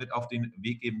Hörerschaft mit auf den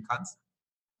Weg geben kannst?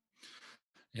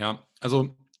 Ja,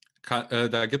 also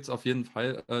da gibt es auf jeden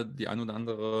Fall den einen oder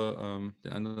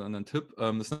anderen Tipp.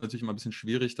 Das ist natürlich immer ein bisschen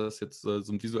schwierig, das jetzt so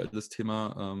ein visuelles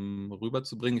Thema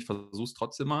rüberzubringen. Ich versuche es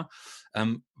trotzdem mal.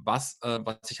 Was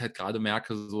ich halt gerade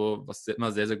merke, so, was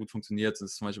immer sehr, sehr gut funktioniert,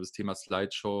 ist zum Beispiel das Thema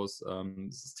Slideshows,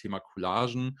 das Thema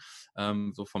Collagen,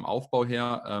 so vom Aufbau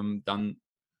her. Dann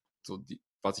so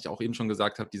was ich auch eben schon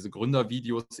gesagt habe, diese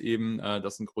Gründervideos eben,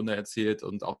 dass ein Gründer erzählt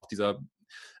und auch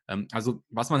also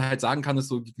was man halt sagen kann, ist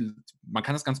so, man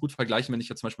kann das ganz gut vergleichen, wenn ich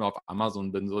jetzt zum Beispiel auf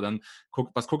Amazon bin, so dann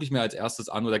was gucke ich mir als erstes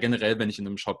an oder generell, wenn ich in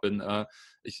einem Shop bin,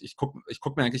 ich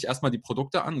guck mir eigentlich erstmal die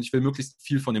Produkte an und ich will möglichst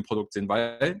viel von dem Produkt sehen,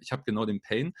 weil ich habe genau den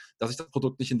Pain, dass ich das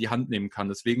Produkt nicht in die Hand nehmen kann.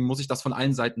 Deswegen muss ich das von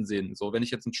allen Seiten sehen. So, wenn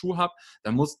ich jetzt einen Schuh habe,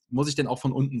 dann muss ich den auch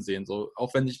von unten sehen. So,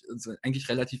 auch wenn es eigentlich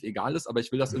relativ egal ist, aber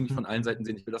ich will das irgendwie von allen Seiten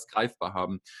sehen, ich will das greifbar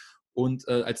haben. Und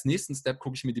als nächsten Step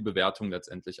gucke ich mir die Bewertung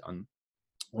letztendlich an.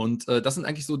 Und das sind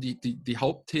eigentlich so die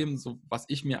Hauptthemen, so was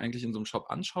ich mir eigentlich in so einem Shop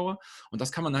anschaue. Und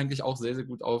das kann man eigentlich auch sehr, sehr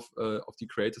gut auf die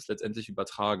Creatives letztendlich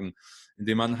übertragen,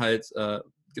 indem man halt,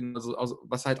 also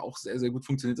was halt auch sehr, sehr gut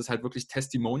funktioniert, ist halt wirklich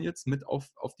Testimonials mit auf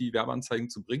die Werbeanzeigen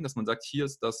zu bringen, dass man sagt, hier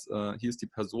ist die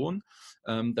Person,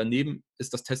 daneben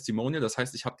ist das Testimonial, das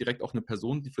heißt, ich habe direkt auch eine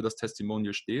Person, die für das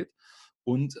Testimonial steht.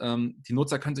 Und die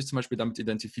Nutzer können sich zum Beispiel damit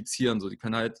identifizieren. So, die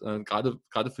können halt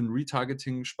gerade für ein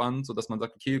Retargeting spannend, sodass man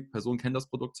sagt, okay, Person kennt das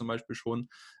Produkt zum Beispiel schon.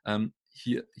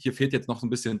 Hier fehlt jetzt noch so ein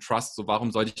bisschen Trust, so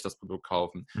warum sollte ich das Produkt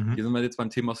kaufen? Mhm. Hier sind wir jetzt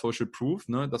beim Thema Social Proof,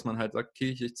 ne, dass man halt sagt,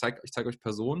 okay, ich zeige euch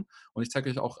Personen und ich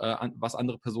zeige euch auch, was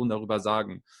andere Personen darüber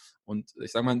sagen. Und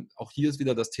ich sage mal, auch hier ist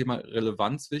wieder das Thema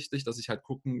Relevanz wichtig, dass ich halt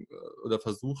gucken oder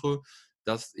versuche,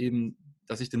 dass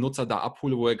ich den Nutzer da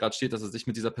abhole, wo er gerade steht, dass er sich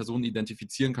mit dieser Person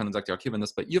identifizieren kann und sagt, ja, okay, wenn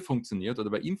das bei ihr funktioniert oder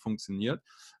bei ihm funktioniert,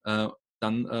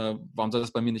 dann warum soll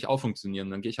das bei mir nicht auch funktionieren?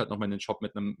 Dann gehe ich halt nochmal in den Shop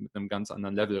mit einem ganz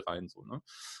anderen Level rein. So, ne?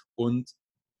 Und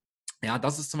ja,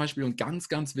 das ist zum Beispiel und ganz,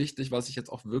 ganz wichtig, was ich jetzt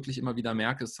auch wirklich immer wieder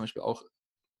merke, ist zum Beispiel auch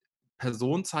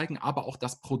Person zeigen, aber auch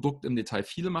das Produkt im Detail.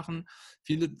 Viele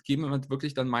geben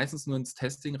wirklich dann meistens nur ins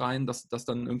Testing rein, dass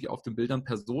dann irgendwie auf den Bildern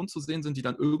Personen zu sehen sind, die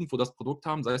dann irgendwo das Produkt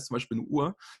haben, sei es zum Beispiel eine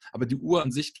Uhr. Aber die Uhr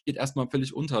an sich geht erstmal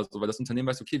völlig unter, so, weil das Unternehmen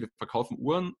weiß, okay, wir verkaufen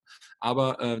Uhren,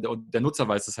 aber der Nutzer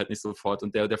weiß es halt nicht sofort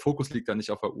und der Fokus liegt dann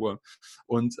nicht auf der Uhr.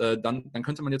 Und dann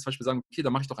könnte man jetzt zum Beispiel sagen, okay,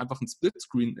 dann mache ich doch einfach einen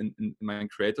Splitscreen in meinem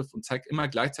Creative und zeige immer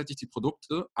gleichzeitig die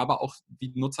Produkte, aber auch, wie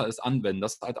die Nutzer es anwenden.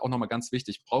 Das ist halt auch nochmal ganz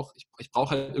wichtig. Ich brauche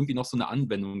halt irgendwie noch so eine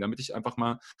Anwendung, damit ich einfach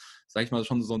mal, sage ich mal,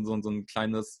 schon so ein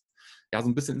kleines, ja, so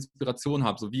ein bisschen Inspiration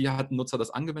habe. So, wie hat ein Nutzer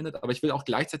das angewendet? Aber ich will auch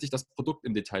gleichzeitig das Produkt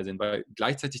im Detail sehen, weil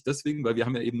wir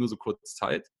haben ja eben nur so kurz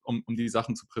Zeit, um die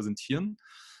Sachen zu präsentieren.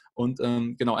 Und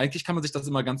genau, eigentlich kann man sich das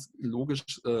immer ganz logisch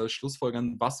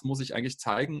schlussfolgern, was muss ich eigentlich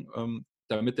zeigen,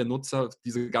 damit der Nutzer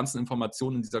diese ganzen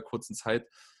Informationen in dieser kurzen Zeit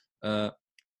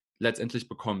letztendlich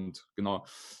bekommt. Genau.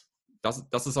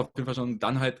 Das ist auf jeden Fall schon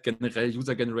dann halt generell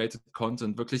User-Generated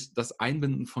Content, wirklich das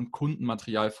Einbinden von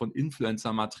Kundenmaterial, von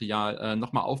Influencer-Material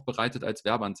nochmal aufbereitet als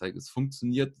Werbeanzeige. Es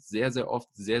funktioniert sehr, sehr oft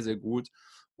sehr, sehr gut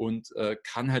und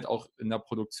kann halt auch in der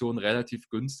Produktion relativ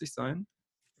günstig sein.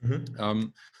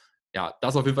 Mhm. Ja,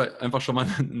 das ist auf jeden Fall einfach schon mal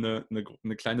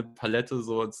eine kleine Palette.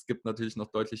 So, es gibt natürlich noch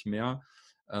deutlich mehr,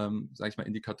 sage ich mal,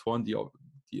 Indikatoren, die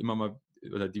immer mal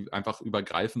oder die einfach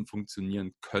übergreifend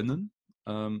funktionieren können.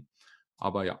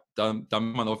 Aber ja, da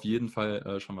muss man auf jeden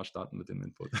Fall schon mal starten mit dem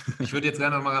Input. Ich würde jetzt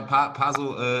gerne noch mal ein paar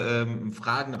so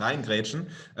Fragen reingrätschen,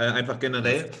 einfach Yes.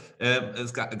 generell.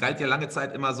 Es galt ja lange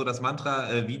Zeit immer so das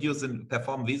Mantra, Videos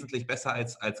performen wesentlich besser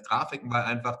als Grafiken, weil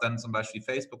einfach dann zum Beispiel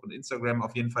Facebook und Instagram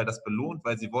auf jeden Fall das belohnt,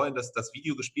 weil sie wollen, dass das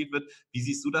Video gespielt wird. Wie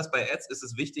siehst du das bei Ads? Ist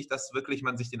es wichtig, dass wirklich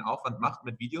man sich den Aufwand macht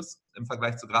mit Videos im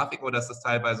Vergleich zu Grafiken oder ist das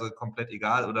teilweise komplett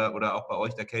egal oder auch bei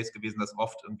euch der Case gewesen, dass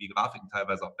oft irgendwie Grafiken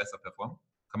teilweise auch besser performen?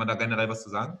 Kann man da generell was zu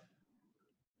sagen?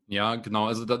 Ja, genau.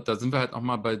 Also da sind wir halt auch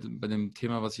mal bei dem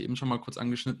Thema, was ich eben schon mal kurz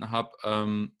angeschnitten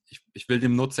habe. Ich will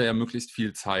dem Nutzer ja möglichst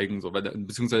viel zeigen, so,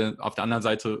 beziehungsweise auf der anderen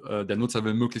Seite, der Nutzer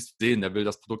will möglichst sehen, der will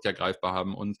das Produkt ja greifbar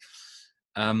haben. Und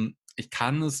ich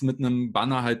kann es mit einem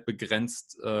Banner halt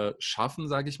begrenzt schaffen,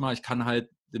 sage ich mal. Ich kann halt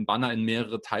den Banner in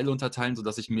mehrere Teile unterteilen,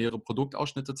 sodass ich mehrere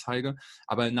Produktausschnitte zeige.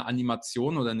 Aber in einer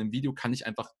Animation oder in einem Video kann ich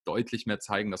einfach deutlich mehr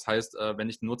zeigen. Das heißt, wenn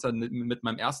ich den Nutzer mit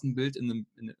meinem ersten Bild in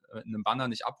einem Banner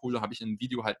nicht abhole, habe ich in einem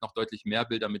Video halt noch deutlich mehr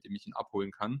Bilder, mit denen ich ihn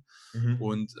abholen kann.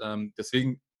 Und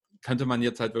deswegen könnte man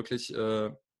jetzt halt wirklich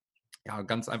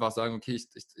ganz einfach sagen, okay,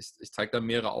 ich zeige da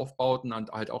mehrere Aufbauten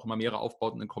und halt auch immer mehrere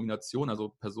Aufbauten in Kombination, also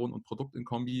Person und Produkt in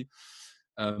Kombi.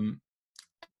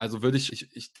 Also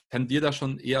ich tendiere da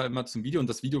schon eher immer zum Video und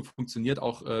das Video funktioniert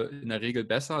auch in der Regel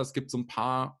besser. Es gibt so ein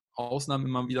paar Ausnahmen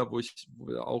immer wieder, wo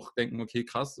wir auch denken, okay,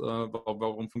 krass,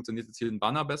 warum funktioniert jetzt hier ein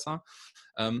Banner besser?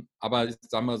 Aber ich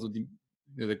sage mal so,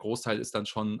 der Großteil ist dann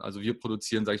schon, also wir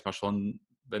produzieren, sage ich mal schon,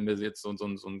 wenn wir jetzt so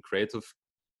ein Creative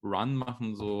Run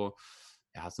machen, so,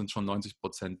 ja, es sind schon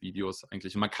 90% Videos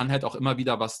eigentlich. Und man kann halt auch immer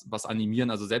wieder was animieren.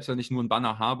 Also selbst wenn ich nur einen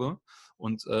Banner habe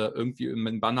und irgendwie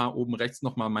im Banner oben rechts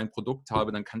nochmal mein Produkt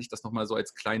habe, dann kann ich das nochmal so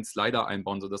als kleinen Slider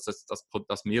einbauen, sodass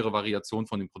das mehrere Variationen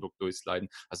von dem Produkt durchsliden.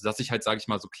 Also dass ich halt, sage ich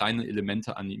mal, so kleine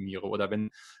Elemente animiere. Oder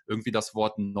wenn irgendwie das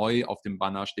Wort neu auf dem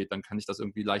Banner steht, dann kann ich das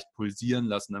irgendwie leicht pulsieren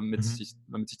lassen, damit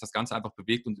sich das Ganze einfach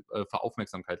bewegt und für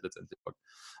Aufmerksamkeit letztendlich folgt.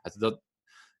 Also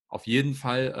auf jeden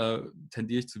Fall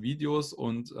tendiere ich zu Videos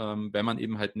und wenn man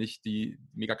eben halt nicht die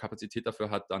Megakapazität dafür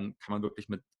hat, dann kann man wirklich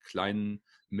mit kleinen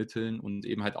Mitteln und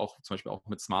eben halt auch zum Beispiel auch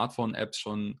mit Smartphone-Apps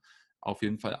schon auf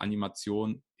jeden Fall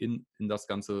Animation in das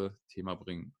ganze Thema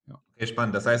bringen. Ja. Okay,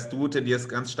 spannend. Das heißt, du tendierst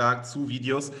ganz stark zu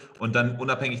Videos und dann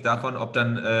unabhängig davon,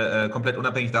 komplett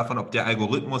unabhängig davon, ob der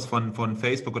Algorithmus von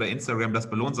Facebook oder Instagram das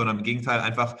belohnt, sondern im Gegenteil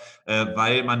einfach,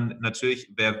 weil man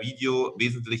natürlich per Video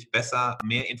wesentlich besser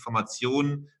mehr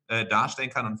Informationen darstellen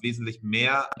kann und wesentlich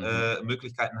mehr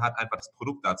Möglichkeiten hat, einfach das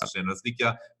Produkt darzustellen. Und das liegt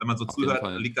ja, wenn man so zuhört,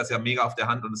 liegt das ja mega auf der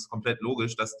Hand und es ist komplett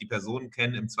logisch, dass die Personen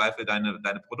kennen im Zweifel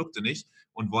deine Produkte nicht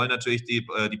und wollen natürlich die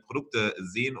Produkte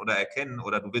sehen oder erkennen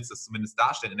oder du willst es zumindest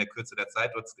darstellen in der Kürze der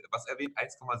Zeit. Du hast was erwähnt?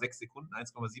 1,6 Sekunden,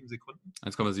 1,7 Sekunden?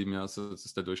 1,7, ja, das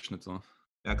ist der Durchschnitt so.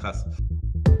 Ja, krass.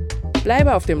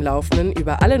 Bleibe auf dem Laufenden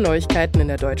über alle Neuigkeiten in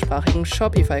der deutschsprachigen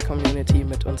Shopify-Community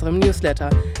mit unserem Newsletter.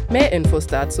 Mehr Infos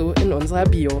dazu in unserer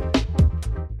Bio.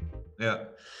 Ja,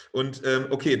 und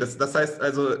okay, das heißt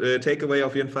also Takeaway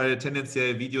auf jeden Fall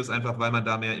tendenziell Videos, einfach weil man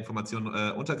da mehr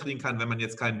Informationen unterkriegen kann. Wenn man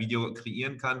jetzt kein Video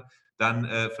kreieren kann, dann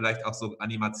vielleicht auch so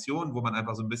Animationen, wo man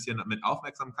einfach so ein bisschen mit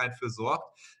Aufmerksamkeit für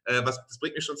sorgt. Das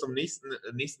bringt mich schon zum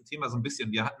nächsten Thema so ein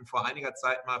bisschen. Wir hatten vor einiger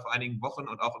Zeit mal, vor einigen Wochen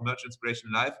und auch im Merch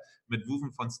Inspiration Live mit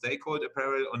Woven von Stakehold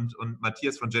Apparel und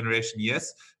Matthias von Generation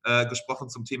Yes gesprochen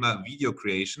zum Thema Video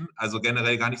Creation. Also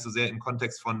generell gar nicht so sehr im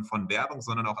Kontext von Werbung,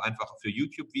 sondern auch einfach für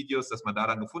YouTube-Videos, dass man da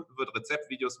dann gefunden wird,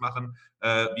 Rezeptvideos machen,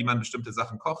 wie man bestimmte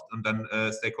Sachen kocht. Und dann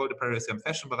Stakehold Apparel ist ja im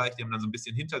Fashion-Bereich, die haben dann so ein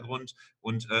bisschen Hintergrund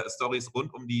und Stories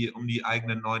rund um die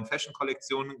eigenen neuen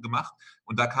Fashion-Kollektionen gemacht.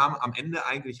 Und da kam am Ende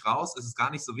eigentlich raus, es ist gar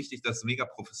nicht so wichtig, dass es mega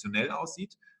professionell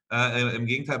aussieht. Im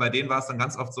Gegenteil, bei denen war es dann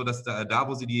ganz oft so, dass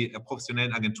wo sie die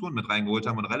professionellen Agenturen mit reingeholt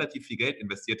haben und relativ viel Geld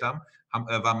investiert haben,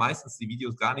 war meistens die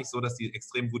Videos gar nicht so, dass die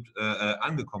extrem gut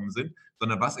angekommen sind,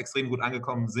 sondern was extrem gut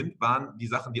angekommen sind, waren die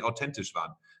Sachen, die authentisch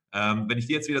waren. Wenn ich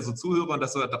dir jetzt wieder so zuhöre und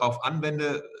das so darauf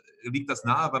anwende, liegt das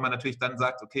nahe, weil man natürlich dann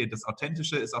sagt, okay, das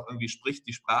Authentische ist auch irgendwie, spricht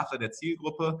die Sprache der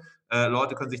Zielgruppe,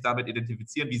 Leute können sich damit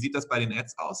identifizieren. Wie sieht das bei den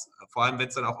Ads aus? Vor allem, wenn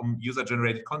es dann auch um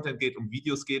User-Generated Content geht, um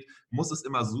Videos geht, muss es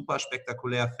immer super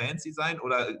spektakulär fancy sein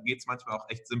oder geht es manchmal auch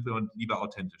echt simpel und lieber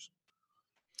authentisch?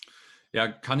 Ja,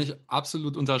 kann ich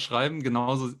absolut unterschreiben.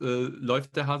 Genauso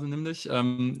läuft der Hase nämlich.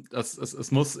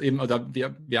 Es muss eben, oder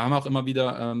wir haben auch immer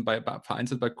wieder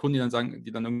vereinzelt bei Kunden,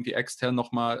 die dann irgendwie extern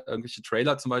nochmal irgendwelche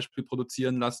Trailer zum Beispiel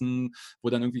produzieren lassen, wo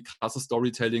dann irgendwie krasses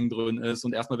Storytelling drin ist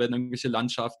und erstmal werden irgendwelche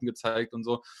Landschaften gezeigt und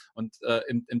so. Und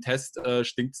im Test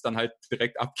stinkt es dann halt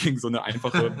direkt ab gegen so eine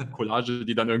einfache Collage,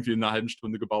 die dann irgendwie in einer halben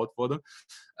Stunde gebaut wurde.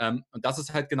 Und das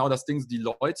ist halt genau das Ding, die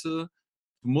Leute.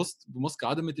 Du musst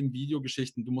gerade mit den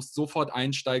Videogeschichten, du musst sofort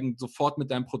einsteigen, sofort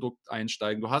mit deinem Produkt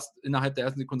einsteigen. Du hast innerhalb der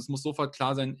ersten Sekunde, es muss sofort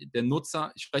klar sein, der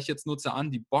Nutzer, ich spreche jetzt Nutzer an,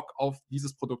 die Bock auf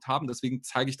dieses Produkt haben, deswegen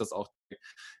zeige ich das auch.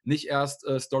 Nicht erst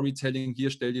Storytelling,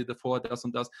 hier stell dir vor, das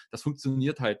und das. Das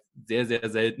funktioniert halt sehr, sehr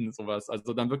selten, sowas.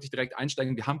 Also dann wirklich direkt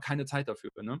einsteigen, wir haben keine Zeit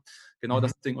dafür. Ne? Genau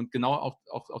das Ding und genau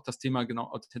auch das Thema genau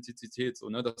Authentizität, so,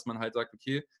 ne? Dass man halt sagt,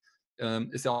 okay,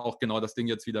 ist ja auch genau das Ding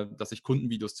jetzt wieder, dass ich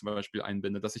Kundenvideos zum Beispiel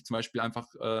einbinde, dass ich zum Beispiel einfach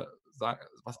sage,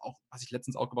 was ich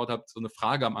letztens auch gebaut habe, so eine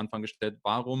Frage am Anfang gestellt,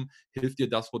 warum hilft dir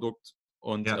das Produkt?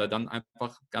 Und dann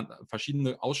einfach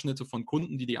verschiedene Ausschnitte von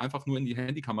Kunden, die einfach nur in die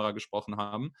Handykamera gesprochen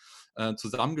haben,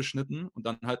 zusammengeschnitten und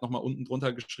dann halt nochmal unten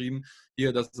drunter geschrieben,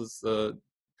 hier, das ist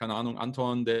keine Ahnung,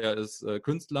 Anton, der ist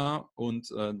Künstler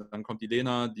und dann kommt die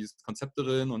Lena, die ist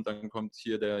Konzepterin und dann kommt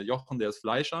hier der Jochen, der ist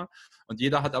Fleischer und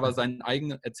jeder hat aber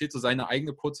erzählt so seine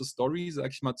eigene kurze Story,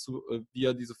 sag ich mal, wie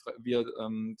er,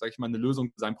 sag ich mal, eine Lösung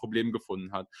für sein Problem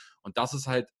gefunden hat. Und das ist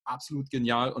halt absolut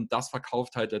genial und das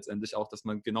verkauft halt letztendlich auch, dass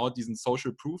man genau diesen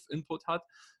Social Proof Input hat,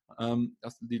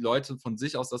 dass die Leute von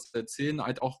sich aus das erzählen,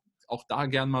 halt auch da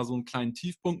gern mal so einen kleinen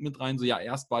Tiefpunkt mit rein, so ja,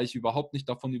 erst war ich überhaupt nicht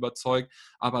davon überzeugt,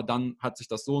 aber dann hat sich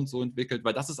das so und so entwickelt,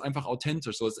 weil das ist einfach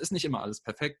authentisch, so, es ist nicht immer alles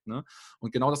perfekt, ne?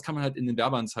 Und genau das kann man halt in den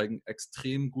Werbeanzeigen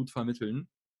extrem gut vermitteln.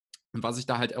 Und was ich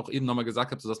da halt auch eben nochmal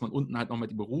gesagt habe, so dass man unten halt nochmal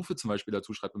die Berufe zum Beispiel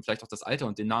dazu schreibt und vielleicht auch das Alter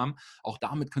und den Namen, auch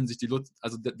damit können sich die Nutzer,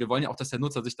 also wir wollen ja auch, dass der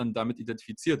Nutzer sich dann damit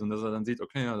identifiziert und dass er dann sieht,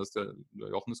 okay, ja, das ist der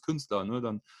Jochen ist Künstler, ne,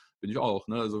 dann bin ich auch,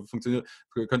 ne, also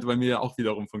könnte bei mir ja auch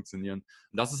wiederum funktionieren.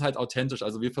 Und das ist halt authentisch,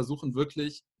 also wir versuchen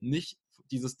wirklich nicht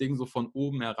dieses Ding so von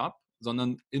oben herab,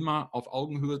 sondern immer auf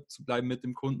Augenhöhe zu bleiben mit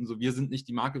dem Kunden. So, wir sind nicht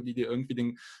die Marke, die dir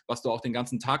irgendwie was du auch den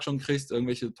ganzen Tag schon kriegst,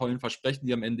 irgendwelche tollen Versprechen,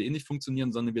 die am Ende nicht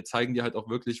funktionieren, sondern wir zeigen dir halt auch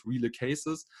wirklich reale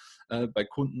Cases bei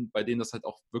Kunden, bei denen das halt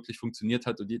auch wirklich funktioniert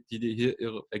hat und die dir hier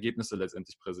ihre Ergebnisse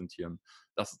letztendlich präsentieren.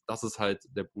 Das ist halt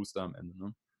der Booster am Ende,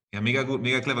 ne? Ja, mega gut,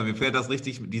 mega clever. Mir fällt das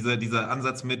richtig, dieser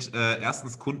Ansatz mit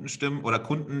erstens Kundenstimmen oder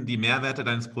Kunden die Mehrwerte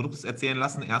deines Produktes erzählen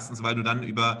lassen. Erstens, weil du dann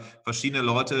über verschiedene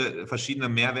Leute verschiedene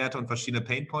Mehrwerte und verschiedene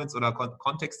Painpoints oder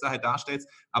Kontexte halt darstellst.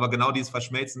 Aber genau dieses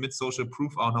Verschmelzen mit Social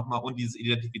Proof auch nochmal und dieses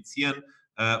Identifizieren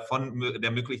von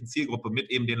der möglichen Zielgruppe mit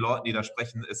eben den Leuten, die da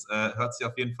sprechen, hört sich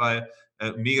auf jeden Fall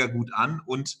mega gut an.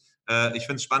 Und ich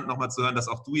finde es spannend, nochmal zu hören, dass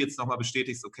auch du jetzt nochmal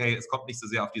bestätigst, okay, es kommt nicht so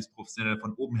sehr auf dieses Professionelle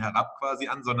von oben herab quasi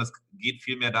an, sondern es geht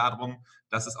vielmehr darum,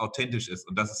 dass es authentisch ist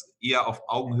und dass es eher auf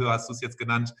Augenhöhe, hast du es jetzt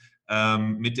genannt,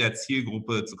 mit der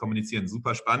Zielgruppe zu kommunizieren.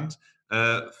 Super spannend.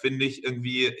 Finde ich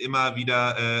irgendwie immer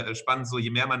wieder spannend, so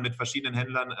je mehr man mit verschiedenen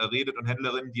Händlern redet und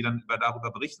Händlerinnen, die dann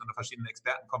darüber berichten und verschiedenen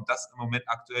Experten, kommt das im Moment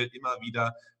aktuell immer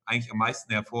wieder eigentlich am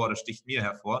meisten hervor oder sticht mir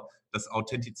hervor, dass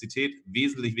Authentizität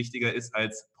wesentlich wichtiger ist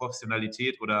als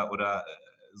Professionalität oder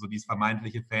so dieses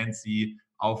vermeintliche fancy,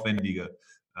 aufwendige.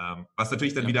 Was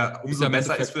natürlich dann wieder umso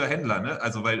besser ist für Händler, ne?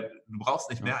 Also weil du brauchst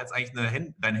nicht mehr als eigentlich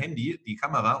dein Handy, die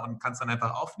Kamera und kannst dann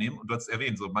einfach aufnehmen. Und du hast es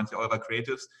erwähnt, so manche eurer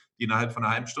Creatives, die innerhalb von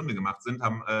einer halben Stunde gemacht sind,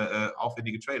 haben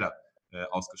aufwendige Trailer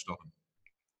ausgestochen.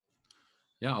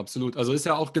 Ja, absolut. Also ist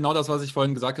ja auch genau das, was ich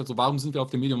vorhin gesagt habe. So, warum sind wir auf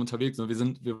dem Medium unterwegs?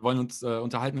 Wir wollen uns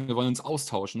unterhalten, wir wollen uns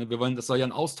austauschen. Ne? Das soll ja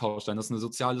ein Austausch sein. Das ist ein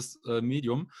soziales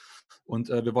Medium. Und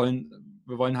wir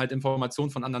wollen halt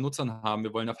Informationen von anderen Nutzern haben.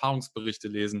 Wir wollen Erfahrungsberichte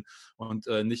lesen und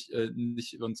nicht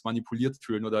uns manipuliert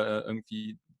fühlen oder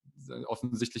irgendwie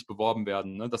offensichtlich beworben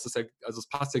werden. Ne? Das ist ja, also es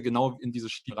passt ja genau in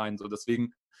diese Schiene rein. So,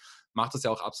 deswegen macht es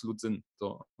ja auch absolut Sinn.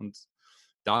 So, und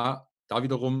da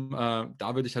wiederum,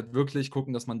 da würde ich halt wirklich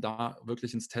gucken, dass man da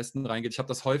wirklich ins Testen reingeht. Ich habe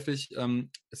das häufig,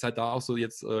 ist halt da auch so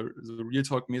jetzt so Real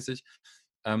Talk-mäßig.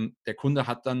 Der Kunde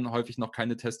hat dann häufig noch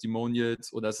keine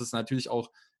Testimonials oder es ist natürlich auch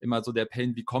immer so der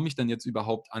Pain, wie komme ich denn jetzt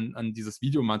überhaupt an dieses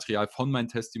Videomaterial von meinen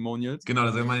Testimonials? Genau,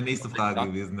 das wäre meine nächste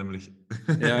Frage gewesen, nämlich.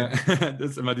 Ja,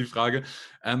 das ist immer die Frage.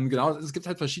 Genau, es gibt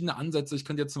halt verschiedene Ansätze. Ich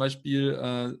könnte jetzt zum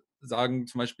Beispiel sagen,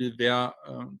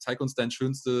 zeig uns dein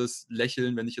schönstes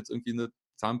Lächeln, wenn ich jetzt irgendwie eine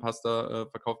Zahnpasta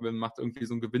verkaufen will, macht irgendwie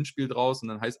so ein Gewinnspiel draus und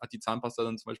dann hat die Zahnpasta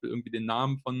dann zum Beispiel irgendwie den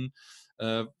Namen von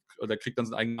oder kriegt dann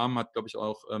so einen eigenen Namen, hat glaube ich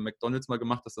auch McDonald's mal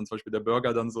gemacht, dass dann zum Beispiel der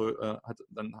Burger dann so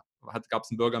gab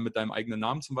es einen Burger mit deinem eigenen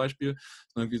Namen zum Beispiel,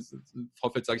 und irgendwie im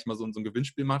Vorfeld, sage ich mal, so ein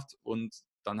Gewinnspiel macht und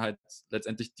dann halt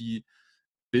letztendlich die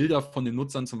Bilder von den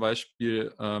Nutzern zum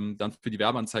Beispiel dann für die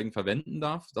Werbeanzeigen verwenden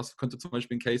darf. Das könnte zum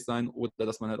Beispiel ein Case sein. Oder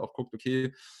dass man halt auch guckt,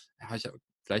 okay, ja,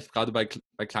 vielleicht gerade bei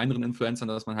kleineren Influencern,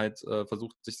 dass man halt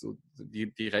versucht, sich so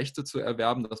die Rechte zu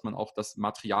erwerben, dass man auch das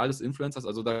Material des Influencers,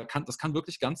 also das kann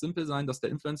wirklich ganz simpel sein, dass der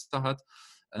Influencer hat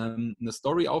eine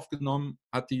Story aufgenommen,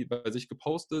 hat die bei sich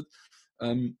gepostet,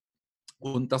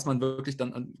 und dass man wirklich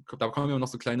dann, da kommen ja noch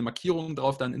so kleine Markierungen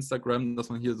drauf, dann Instagram, dass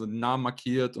man hier so den Namen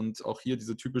markiert und auch hier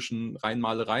diese typischen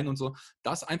Reihenmalereien und so,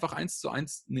 das einfach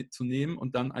 1:1 zu nehmen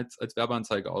und dann als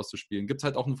Werbeanzeige auszuspielen. Gibt es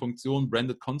halt auch eine Funktion,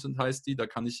 Branded Content heißt die, da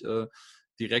kann ich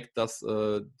direkt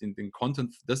den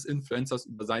Content des Influencers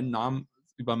über seinen Namen,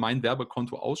 über mein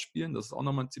Werbekonto ausspielen. Das ist auch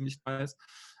nochmal ziemlich nice.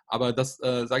 Aber das,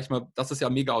 sage ich mal, das ist ja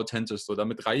mega authentisch. So,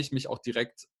 damit reiche ich mich auch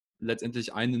direkt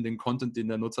letztendlich ein in den Content, den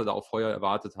der Nutzer da auch vorher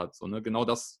erwartet hat. So, ne? Genau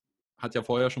das hat ja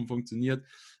vorher schon funktioniert.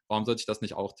 Warum sollte ich das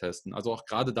nicht auch testen? Also auch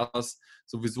gerade das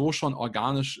sowieso schon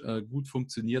organisch gut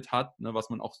funktioniert hat, ne, was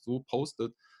man auch so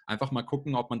postet, einfach mal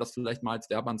gucken, ob man das vielleicht mal als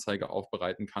Werbeanzeige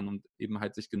aufbereiten kann und eben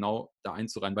halt sich genau da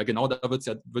einzureihen. Weil genau da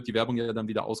wird die Werbung ja dann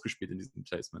wieder ausgespielt in diesen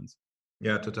Placements.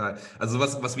 Ja, total. Also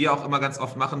was wir auch immer ganz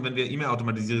oft machen, wenn wir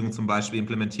E-Mail-Automatisierung zum Beispiel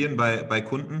implementieren bei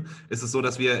Kunden, ist es so,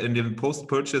 dass wir in dem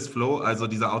Post-Purchase-Flow, also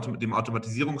dem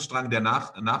Automatisierungsstrang, der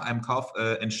nach einem Kauf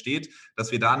entsteht,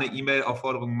 dass wir da eine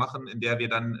E-Mail-Aufforderung machen, in der wir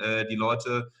dann die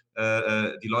Leute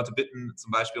bitten,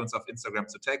 zum Beispiel uns auf Instagram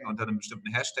zu taggen unter einem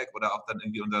bestimmten Hashtag oder auch dann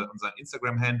irgendwie unter unseren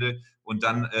Instagram-Handle und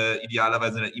dann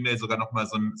idealerweise in der E-Mail sogar nochmal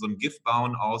so ein GIF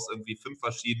bauen aus irgendwie 5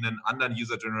 verschiedenen anderen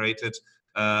User-Generated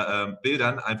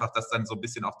Bildern, einfach, dass dann so ein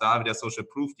bisschen auch da wieder Social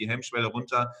Proof, die Hemmschwelle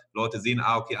runter, Leute sehen,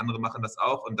 okay, andere machen das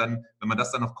auch und dann, wenn man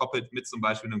das dann noch koppelt mit zum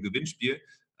Beispiel einem Gewinnspiel,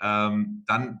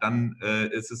 dann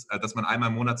ist es, dass man einmal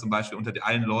im Monat zum Beispiel unter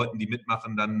allen Leuten, die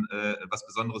mitmachen, dann was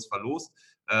Besonderes verlost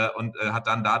und hat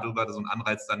dann darüber so einen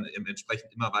Anreiz, dann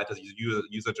entsprechend immer weiter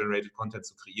User-Generated Content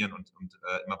zu kreieren und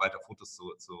immer weiter Fotos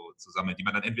zu sammeln, die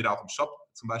man dann entweder auch im Shop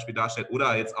zum Beispiel darstellt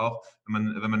oder jetzt auch,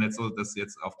 wenn man jetzt so das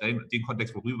jetzt auf den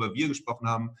Kontext, worüber wir gesprochen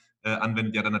haben,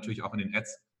 anwendet, ja dann natürlich auch in den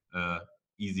Ads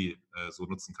easy so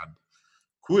nutzen kann.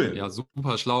 Cool. Ja,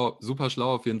 super schlau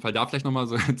auf jeden Fall. Da vielleicht nochmal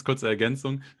so ganz kurze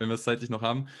Ergänzung, wenn wir es zeitlich noch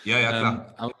haben. Ja,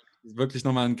 klar. Aber wirklich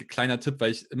nochmal ein kleiner Tipp,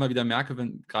 weil ich immer wieder merke,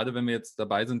 gerade wenn wir jetzt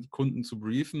dabei sind, die Kunden zu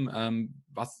briefen, wenn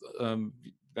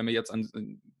wir jetzt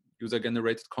an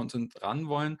User-Generated Content ran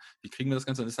wollen, wie kriegen wir das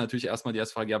Ganze? Dann ist natürlich erstmal die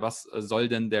erste Frage, ja, was soll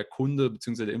denn der Kunde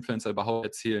bzw. der Influencer überhaupt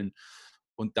erzählen?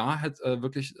 Und da halt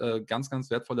wirklich ganz,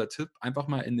 ganz wertvoller Tipp, einfach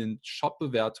mal in den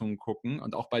Shop-Bewertungen gucken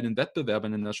und auch bei den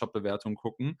Wettbewerbern in der Shop-Bewertung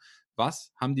gucken,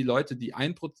 was haben die Leute, die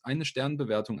eine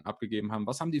Sternbewertung abgegeben haben,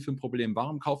 was haben die für ein Problem,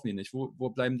 warum kaufen die nicht, wo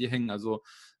bleiben die hängen? Also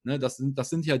ne, das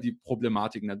sind ja die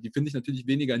Problematiken, die finde ich natürlich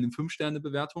weniger in den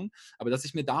 5-Sterne-Bewertungen, aber dass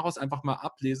ich mir daraus einfach mal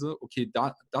ablese, okay,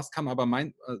 das kann aber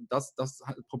das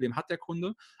Problem hat der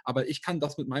Kunde, aber ich kann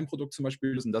das mit meinem Produkt zum Beispiel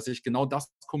lösen, dass ich genau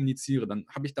das kommuniziere, dann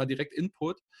habe ich da direkt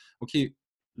Input, okay,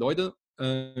 Leute,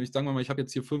 ich sage mal, ich habe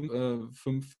jetzt hier 5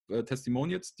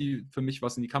 Testimonials, die für mich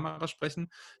was in die Kamera sprechen.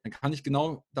 Dann kann ich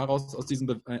genau daraus aus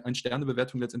diesen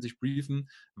Ein-Sterne-Bewertung letztendlich briefen,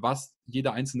 was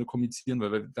jeder Einzelne kommunizieren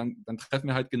will. Weil dann treffen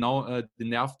wir halt genau den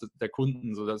Nerv der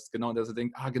Kunden, sodass genau, dass er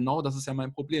denkt, genau, das ist ja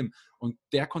mein Problem. Und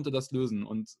der konnte das lösen.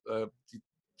 Und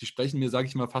die sprechen mir, sage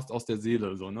ich mal, fast aus der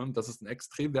Seele. So, ne? Das ist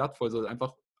extrem wertvoll, so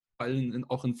einfach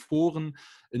auch in Foren,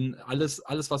 in alles,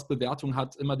 was Bewertung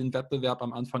hat, immer den Wettbewerb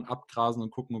am Anfang abgrasen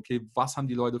und gucken, okay, was haben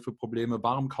die Leute für Probleme,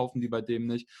 warum kaufen die bei dem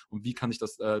nicht und wie kann ich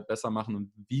das besser machen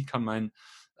und wie kann mein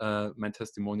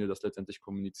Testimonial das letztendlich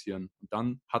kommunizieren. Und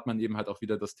dann hat man eben halt auch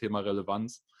wieder das Thema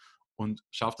Relevanz und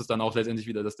schafft es dann auch letztendlich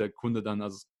wieder, dass der Kunde dann,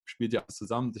 also es spielt ja alles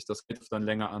zusammen, sich das dann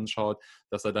länger anschaut,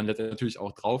 dass er dann letztendlich natürlich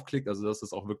auch draufklickt, also dass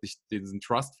es auch wirklich diesen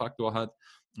Trust-Faktor hat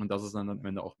und dass es dann am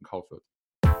Ende auch ein Kauf wird.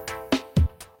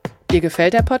 Dir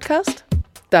gefällt der Podcast?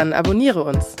 Dann abonniere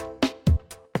uns.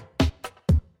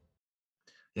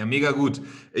 Ja, mega gut.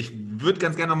 Ich würde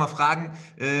ganz gerne nochmal fragen,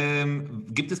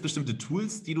 gibt es bestimmte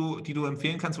Tools, die du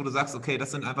empfehlen kannst, wo du sagst, okay,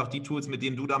 das sind einfach die Tools, mit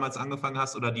denen du damals angefangen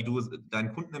hast oder die du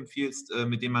deinen Kunden empfiehlst,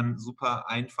 mit denen man super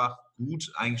einfach,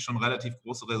 gut, eigentlich schon relativ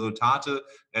große Resultate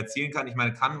erzielen kann? Ich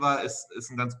meine, Canva ist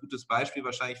ein ganz gutes Beispiel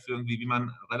wahrscheinlich für irgendwie, wie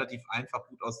man relativ einfach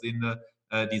gut aussehende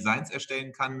Designs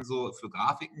erstellen kann, so für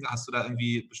Grafiken. Hast du da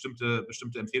irgendwie bestimmte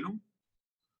Empfehlungen?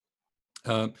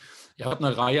 Ich habe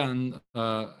eine Reihe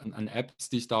an Apps,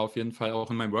 die ich da auf jeden Fall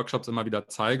auch in meinen Workshops immer wieder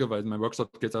zeige, weil in meinen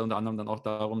Workshops geht es ja unter anderem dann auch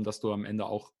darum, dass du am Ende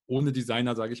auch ohne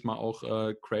Designer, sage ich mal, auch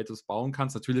Creatives bauen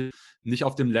kannst. Natürlich nicht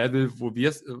auf dem Level, wo wir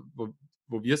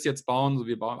es jetzt bauen. So,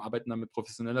 arbeiten dann mit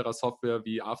professionellerer Software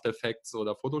wie After Effects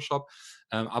oder Photoshop.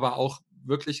 Aber auch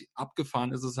wirklich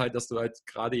abgefahren ist es halt, dass du halt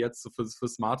gerade jetzt so für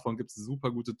Smartphone gibt es super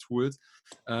gute Tools.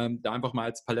 Da einfach mal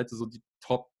als Palette so die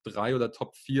Top 3 oder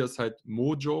Top 4 ist halt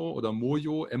Mojo oder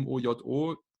Mojo,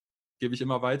 M-O-J-O, gebe ich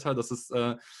immer weiter. Das ist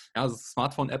das ist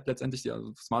Smartphone-App letztendlich,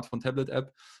 also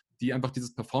Smartphone-Tablet-App, die einfach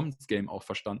dieses Performance-Game auch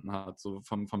verstanden hat, so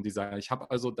vom Design. Ich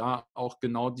habe also da auch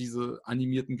genau diese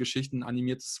animierten Geschichten,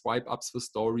 animierte Swipe-Ups für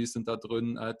Stories sind da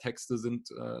drin, Texte sind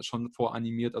schon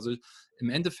voranimiert. Also im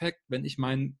Endeffekt, wenn ich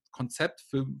mein Konzept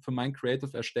für mein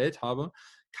Creative erstellt habe,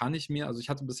 kann ich mir, also ich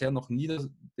hatte bisher noch nie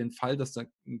den Fall, dass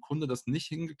ein Kunde das nicht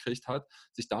hingekriegt hat,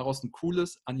 sich daraus ein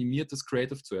cooles, animiertes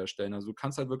Creative zu erstellen. Also du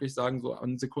kannst halt wirklich sagen, so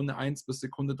an Sekunde 1 bis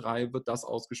Sekunde 3 wird das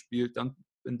ausgespielt, dann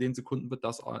in den Sekunden wird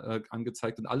das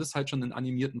angezeigt und alles halt schon in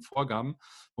animierten Vorgaben,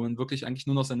 wo man wirklich eigentlich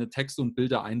nur noch seine Texte und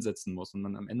Bilder einsetzen muss und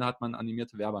dann am Ende hat man eine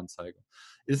animierte Werbeanzeige.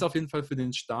 Ist auf jeden Fall für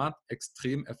den Start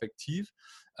extrem effektiv.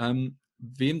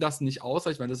 Wem das nicht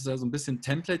ausreicht, weil das ja so ein bisschen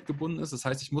Template gebunden ist, das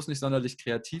heißt, ich muss nicht sonderlich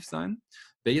kreativ sein.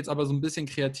 Wer jetzt aber so ein bisschen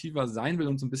kreativer sein will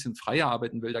und so ein bisschen freier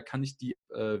arbeiten will, da kann ich die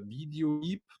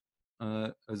Videoleap,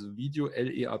 also Video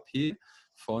LEAP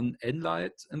von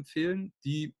Enlight empfehlen.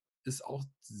 Die ist auch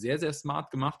sehr, sehr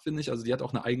smart gemacht, finde ich. Also die hat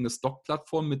auch eine eigene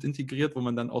Stock-Plattform mit integriert, wo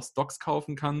man dann auch Stocks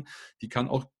kaufen kann. Die kann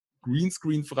auch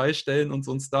Greenscreen freistellen und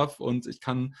so ein Stuff, und ich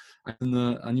kann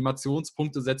eine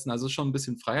Animationspunkte setzen, also ist schon ein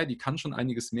bisschen freier, die kann schon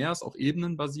einiges mehr, ist auch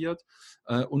ebenenbasiert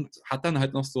und hat dann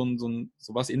halt noch so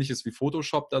was ähnliches wie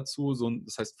Photoshop dazu,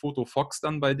 das heißt Photofox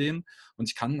dann bei denen, und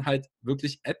ich kann halt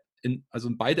wirklich also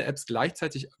beide Apps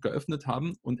gleichzeitig geöffnet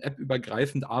haben und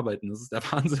appübergreifend arbeiten. Das ist der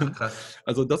Wahnsinn. Ach, krass.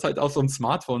 Also das halt auf so einem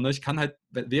Smartphone. Ne? Ich kann halt,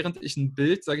 während ich ein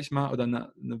Bild, sage ich mal, oder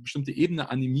eine bestimmte Ebene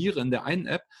animiere in der einen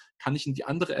App, kann ich in die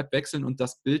andere App wechseln und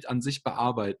das Bild an sich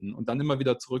bearbeiten und dann immer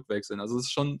wieder zurückwechseln. Also es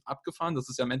ist schon abgefahren. Das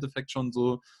ist ja im Endeffekt schon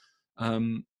so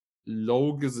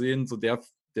low gesehen, so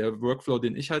der Workflow,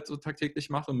 den ich halt so tagtäglich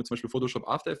mache, mit zum Beispiel Photoshop,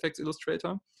 After Effects,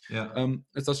 Illustrator, Ja.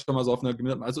 ist das schon mal so auf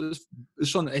einer, also ist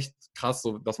schon echt krass,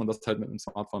 so, dass man das halt mit einem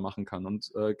Smartphone machen kann und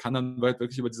kann dann halt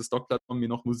wirklich über diese Stockplattform mir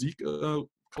noch Musik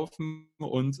kaufen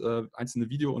und einzelne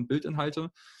Video- und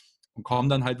Bildinhalte und komme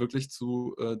dann halt wirklich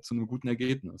zu einem guten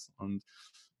Ergebnis. Und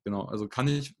genau, also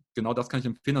genau das kann ich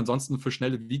empfehlen. Ansonsten für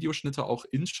schnelle Videoschnitte auch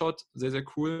InShot sehr, sehr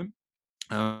cool.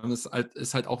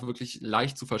 Ist halt auch wirklich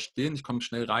leicht zu verstehen. Ich komme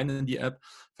schnell rein in die App,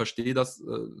 verstehe das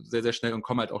sehr, sehr schnell und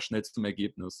komme halt auch schnell zum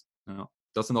Ergebnis. Ja.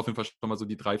 Das sind auf jeden Fall schon mal so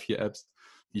die 3, 4 Apps,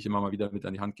 die ich immer mal wieder mit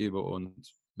an die Hand gebe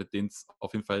und mit denen es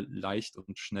auf jeden Fall leicht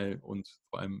und schnell und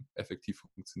vor allem effektiv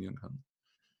funktionieren kann.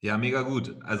 Ja, mega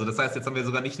gut. Also das heißt, jetzt haben wir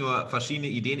sogar nicht nur verschiedene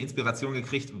Ideen, Inspirationen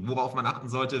gekriegt, worauf man achten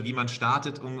sollte, wie man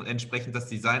startet, um entsprechend das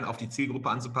Design auf die Zielgruppe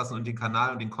anzupassen und den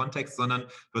Kanal und den Kontext, sondern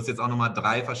du hast jetzt auch nochmal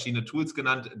 3 verschiedene Tools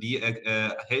genannt, die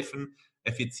helfen,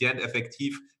 effizient,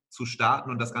 effektiv zu starten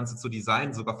und das Ganze zu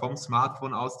designen, sogar vom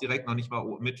Smartphone aus direkt, noch nicht mal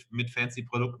mit fancy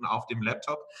Produkten auf dem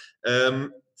Laptop.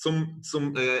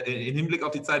 In Hinblick auf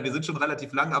die Zeit, wir sind schon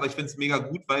relativ lang, aber ich finde es mega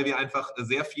gut, weil wir einfach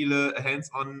sehr viele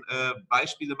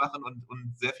Hands-on-Beispiele machen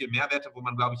und sehr viel Mehrwerte, wo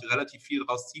man, glaube ich, relativ viel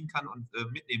draus ziehen kann und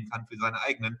mitnehmen kann für seine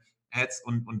eigenen Ads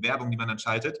und Werbung, die man dann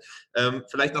schaltet.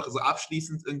 Vielleicht noch so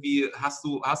abschließend irgendwie, hast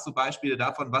du Beispiele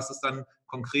davon, was es dann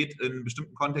konkret in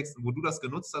bestimmten Kontexten, wo du das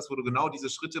genutzt hast, wo du genau diese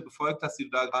Schritte befolgt hast, die du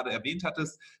da gerade erwähnt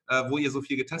hattest, wo ihr so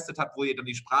viel getestet habt, wo ihr dann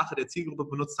die Sprache der Zielgruppe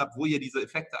benutzt habt, wo ihr diese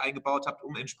Effekte eingebaut habt,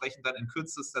 um entsprechend dann in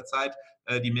kürzester Zeit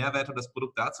die Mehrwerte und das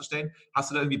Produkt darzustellen.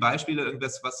 Hast du da irgendwie Beispiele,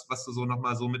 irgendwas, was du so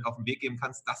nochmal so mit auf den Weg geben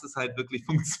kannst, dass es halt wirklich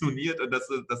funktioniert und dass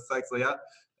du das zeigst, so ja,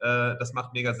 das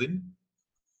macht mega Sinn?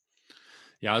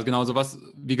 Ja, genau, sowas,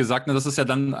 wie gesagt, ne, das ist ja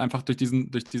dann einfach durch diesen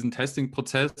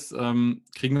Testing-Prozess,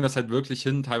 kriegen wir das halt wirklich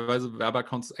hin, teilweise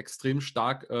Werbeaccounts extrem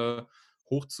stark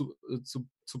hoch zu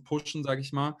pushen, sage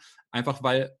ich mal. Einfach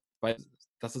weil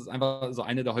das ist einfach so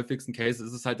eine der häufigsten Cases.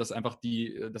 Es ist halt, dass einfach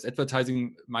das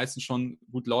Advertising meistens schon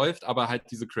gut läuft, aber halt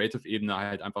diese Creative-Ebene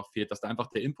halt einfach fehlt, dass da einfach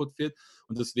der Input fehlt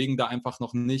und deswegen da einfach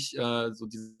noch nicht so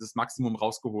dieses Maximum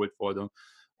rausgeholt wurde.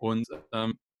 Und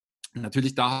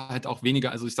natürlich da halt auch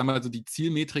weniger, also ich sage mal, also die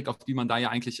Zielmetrik, auf die man da ja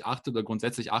eigentlich achtet oder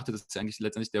grundsätzlich achtet, ist ja eigentlich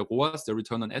letztendlich der ROAS, der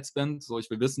Return on Ad Spend. So, ich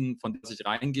will wissen, von was ich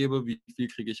reingebe, wie viel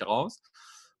kriege ich raus.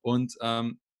 Und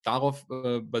darauf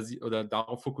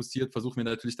darauf fokussiert, versuchen wir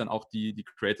natürlich dann auch die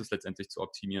Creatives letztendlich zu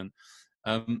optimieren.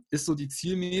 Ist so die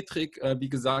Zielmetrik, wie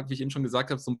gesagt, wie ich eben schon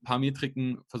gesagt habe, so ein paar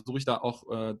Metriken versuche ich da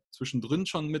auch zwischendrin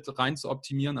schon mit rein zu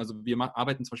optimieren. Also wir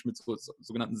arbeiten zum Beispiel mit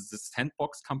sogenannten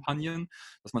Sandbox-Kampagnen,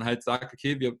 dass man halt sagt,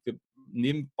 okay, wir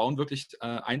bauen wirklich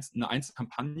eine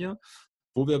Einzelkampagne,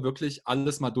 wo wir wirklich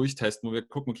alles mal durchtesten, wo wir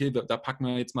gucken, okay, da packen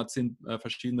wir jetzt mal 10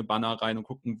 verschiedene Banner rein und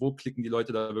gucken, wo klicken die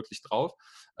Leute da wirklich drauf.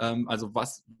 Also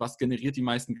was generiert die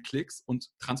meisten Klicks und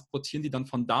transportieren die dann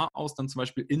von da aus dann zum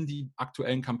Beispiel in die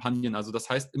aktuellen Kampagnen. Also das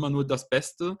heißt immer nur das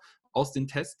Beste aus den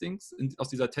Testings, aus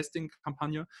dieser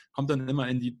Testing-Kampagne, kommt dann immer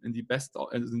in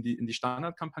die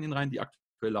Standardkampagnen rein, die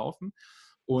aktuell laufen.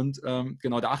 Und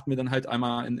genau, da achten wir dann halt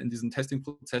einmal in diesen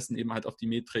Testing-Prozessen eben halt auf die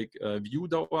Metrik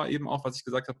View-Dauer eben auch, was ich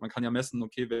gesagt habe. Man kann ja messen,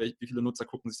 okay, wie viele Nutzer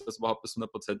gucken sich das überhaupt bis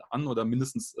 100% an oder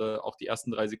mindestens auch die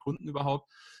ersten 3 Sekunden überhaupt,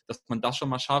 dass man das schon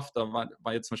mal schafft. Da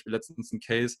war jetzt zum Beispiel letztens ein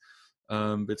Case,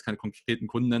 will jetzt keine konkreten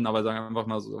Kunden nennen, aber sagen einfach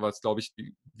mal so, was glaube ich,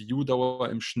 die View-Dauer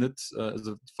im Schnitt,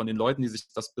 also von den Leuten, die sich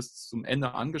das bis zum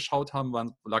Ende angeschaut haben,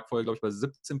 lag vorher, glaube ich, bei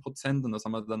 17% und das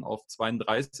haben wir dann auf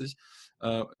 32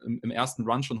 im ersten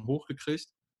Run schon hochgekriegt.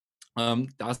 Da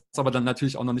ist aber dann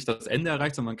natürlich auch noch nicht das Ende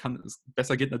erreicht, sondern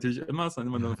besser geht natürlich immer, es ist dann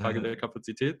immer nur eine Frage der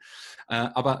Kapazität.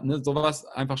 Aber ne, sowas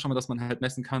einfach schon mal, dass man halt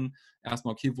messen kann,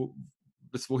 erstmal, okay,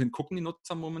 bis wohin gucken die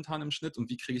Nutzer momentan im Schnitt und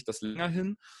wie kriege ich das länger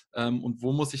hin und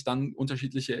wo muss ich dann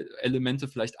unterschiedliche Elemente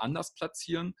vielleicht anders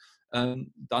platzieren.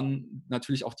 Dann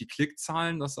natürlich auch die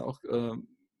Klickzahlen, das auch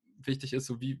wichtig ist,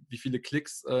 so wie viele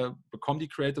Klicks bekommen die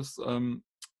Creatives,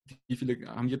 wie viele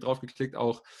haben hier drauf geklickt,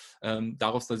 auch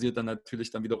daraus basiert dann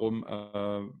natürlich dann wiederum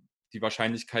die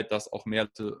Wahrscheinlichkeit, dass auch mehr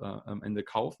Leute am Ende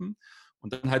kaufen.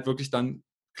 Und dann halt wirklich dann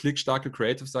klickstarke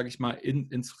Creatives, sage ich mal,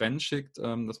 ins Rennen schickt,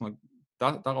 dass man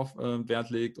darauf Wert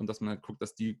legt und dass man halt guckt,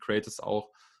 dass die Creatives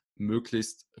auch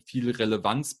möglichst viel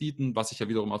Relevanz bieten, was ich ja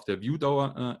wiederum auf der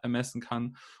Viewdauer ermessen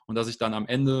kann und dass ich dann am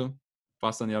Ende,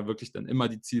 was dann ja wirklich dann immer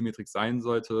die Zielmetrik sein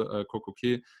sollte, gucke,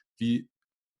 okay, wie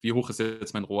hoch ist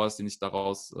jetzt mein ROAS, den ich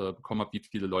daraus bekommen habe, wie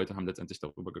viele Leute haben letztendlich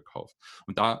darüber gekauft.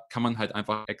 Und da kann man halt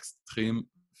einfach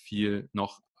extrem viel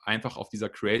noch einfach auf dieser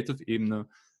Creative-Ebene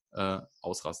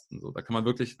ausrasten. So, da kann man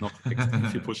wirklich noch extrem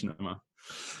viel pushen immer.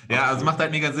 Ja, also macht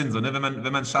halt mega Sinn, so, ne?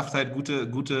 Wenn man schafft, halt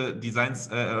gute Designs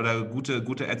oder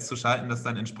gute Ads zu schalten, dass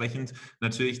dann entsprechend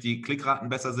natürlich die Klickraten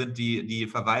besser sind, die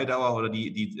Verweildauer oder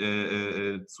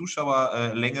die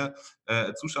Zuschauerlänge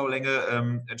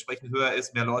entsprechend höher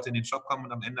ist, mehr Leute in den Shop kommen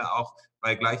und am Ende auch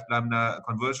bei gleichbleibender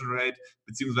Conversion Rate,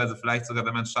 beziehungsweise vielleicht sogar,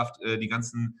 wenn man es schafft, die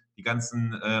ganzen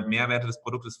Mehrwerte des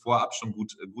Produktes vorab schon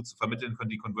gut zu vermitteln,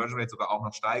 können die Conversion Rate sogar auch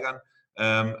noch steigern.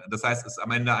 Das heißt, es ist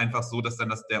am Ende einfach so, dass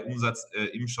dann der Umsatz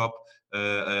im Shop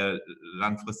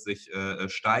langfristig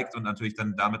steigt und natürlich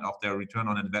dann damit auch der Return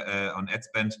on Ad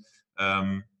Spend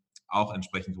auch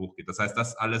entsprechend hochgeht. Das heißt,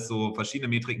 das alles so verschiedene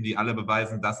Metriken, die alle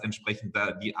beweisen, dass entsprechend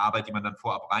die Arbeit, die man dann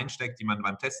vorab reinsteckt, die man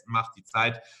beim Testen macht, die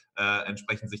Zeit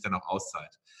entsprechend sich dann auch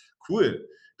auszahlt. Cool.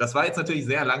 Das war jetzt natürlich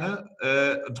sehr lange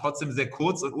und trotzdem sehr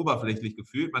kurz und oberflächlich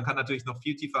gefühlt. Man kann natürlich noch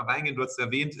viel tiefer reingehen. Du hast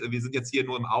erwähnt, wir sind jetzt hier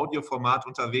nur im Audioformat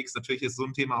unterwegs. Natürlich ist so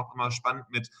ein Thema auch immer spannend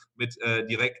mit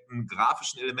direkten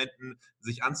grafischen Elementen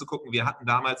sich anzugucken. Wir hatten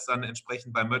damals dann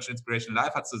entsprechend bei Merchant Inspiration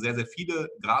Live, hast du sehr, sehr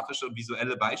viele grafische und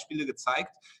visuelle Beispiele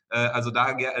gezeigt. Also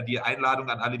da die Einladung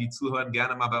an alle, die zuhören,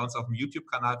 gerne mal bei uns auf dem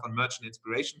YouTube-Kanal von Merchant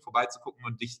Inspiration vorbeizugucken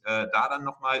und dich da dann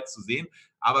nochmal zu sehen.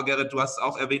 Aber Gerrit, du hast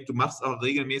auch erwähnt, du machst auch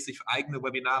regelmäßig eigene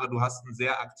Webinare, du hast einen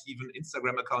sehr aktiven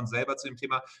Instagram-Account selber zu dem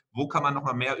Thema. Wo kann man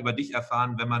nochmal mehr über dich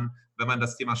erfahren, wenn man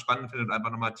das Thema spannend findet und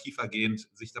einfach nochmal tiefergehend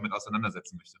sich damit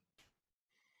auseinandersetzen möchte?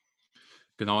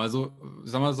 Genau, also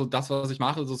sagen wir so, das, was ich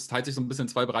mache, das teilt sich so ein bisschen in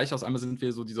zwei Bereiche aus. Einmal sind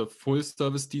wir so diese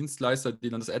Full-Service-Dienstleister,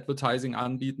 die dann das Advertising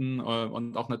anbieten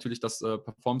und auch natürlich das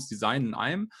Performance-Design in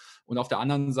einem. Und auf der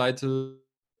anderen Seite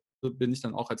bin ich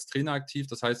dann auch als Trainer aktiv.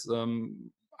 Das heißt,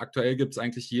 aktuell gibt es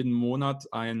eigentlich jeden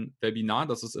Monat ein Webinar,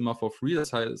 das ist immer for free,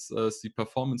 das heißt, es ist die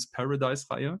Performance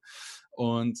Paradise-Reihe.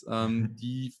 Und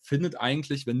die findet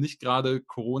eigentlich, wenn nicht gerade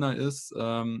Corona ist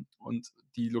und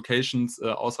die Locations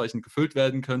ausreichend gefüllt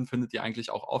werden können, findet die eigentlich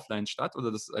auch offline statt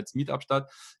oder das als Meetup statt.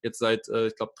 Jetzt seit,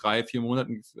 ich glaube, 3-4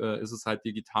 Monaten ist es halt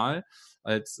digital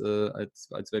als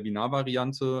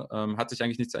Webinar-Variante. Hat sich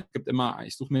eigentlich nichts,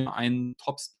 ich suche mir einen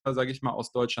Top-Speaker, sage ich mal,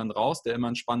 aus Deutschland raus, der immer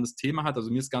ein spannendes Thema hat.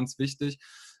 Also mir ist ganz wichtig,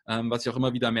 was ich auch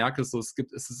immer wieder merke, ist so, es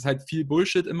ist halt viel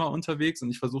Bullshit immer unterwegs und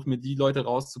ich versuche mir die Leute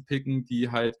rauszupicken, die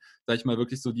halt, sag ich mal,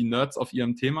 wirklich so die Nerds auf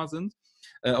ihrem Thema sind,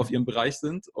 auf ihrem Bereich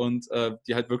sind und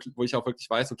die halt wirklich, wo ich auch wirklich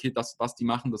weiß, okay, das, was die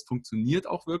machen, das funktioniert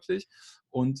auch wirklich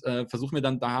und versuche mir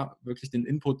dann da wirklich den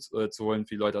Input zu holen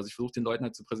für die Leute. Also ich versuche den Leuten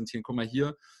halt zu präsentieren, guck mal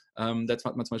hier, letztes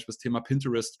Mal hat man zum Beispiel das Thema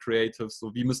Pinterest Creatives,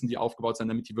 so wie müssen die aufgebaut sein,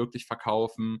 damit die wirklich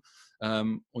verkaufen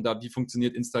oder wie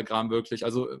funktioniert Instagram wirklich,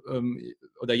 also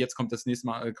oder jetzt kommt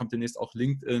demnächst auch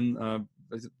LinkedIn,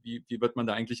 wie wird man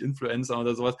da eigentlich Influencer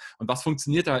oder sowas und was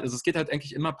funktioniert da halt, also es geht halt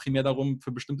eigentlich immer primär darum,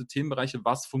 für bestimmte Themenbereiche,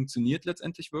 was funktioniert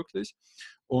letztendlich wirklich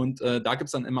und da gibt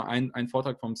es dann immer einen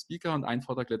Vortrag vom Speaker und einen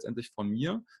Vortrag letztendlich von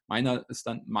mir. Meiner ist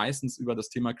dann meistens über das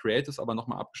Thema Creatives, aber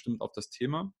nochmal abgestimmt auf das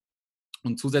Thema.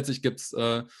 Und zusätzlich gibt es,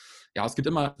 es gibt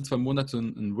immer 2 Monate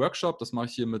einen Workshop, das mache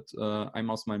ich hier mit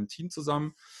einem aus meinem Team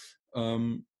zusammen.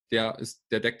 Der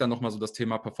deckt dann nochmal so das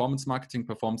Thema Performance Marketing,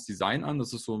 Performance Design an.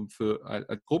 Das ist so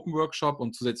als Gruppenworkshop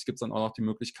und zusätzlich gibt es dann auch noch die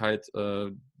Möglichkeit,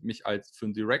 mich für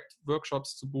einen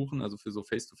Direct-Workshops zu buchen, also für so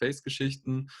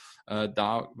Face-to-Face-Geschichten.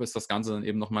 Da ist das Ganze dann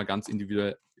eben nochmal ganz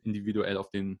individuell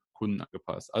auf den Kunden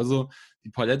angepasst. Also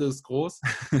die Palette ist groß.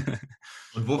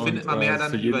 Und wo findet man mehr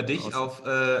dann über dich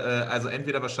also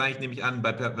entweder wahrscheinlich, nehme ich an,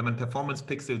 wenn man Performance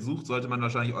Pixel sucht, sollte man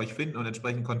wahrscheinlich euch finden und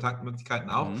entsprechend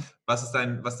Kontaktmöglichkeiten auch. Was ist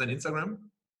dein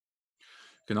Instagram?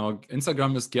 Genau,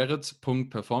 Instagram ist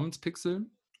gerrit.performancepixel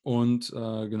und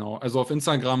genau, also auf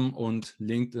Instagram und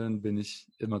LinkedIn bin ich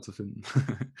immer zu finden.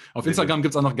 Auf Instagram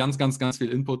gibt es auch noch ganz, ganz, ganz viel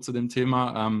Input zu dem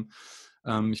Thema.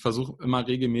 Ich versuche immer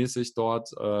regelmäßig dort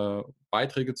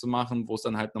Beiträge zu machen, wo es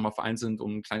dann halt nochmal vereinzelt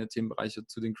um kleine Themenbereiche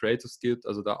zu den Creatives geht.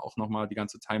 Also da auch nochmal die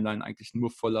ganze Timeline eigentlich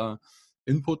nur voller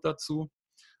Input dazu.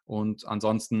 Und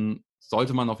ansonsten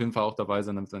sollte man auf jeden Fall auch dabei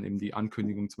sein, damit dann eben die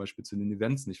Ankündigung zum Beispiel zu den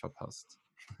Events nicht verpasst.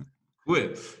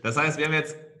 Cool. Das heißt, wir haben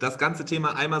jetzt das ganze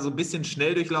Thema einmal so ein bisschen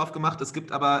Schnelldurchlauf gemacht. Es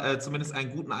gibt aber zumindest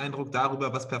einen guten Eindruck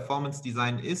darüber, was Performance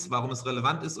Design ist, warum es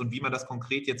relevant ist und wie man das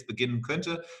konkret jetzt beginnen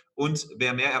könnte. Und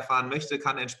wer mehr erfahren möchte,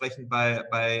 kann entsprechend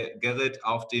bei Gerrit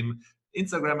auf dem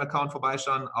Instagram-Account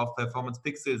vorbeischauen, auf Performance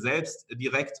Pixel selbst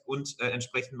direkt und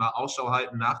entsprechend mal Ausschau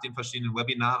halten nach den verschiedenen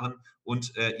Webinaren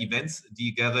und Events,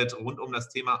 die Gerrit rund um das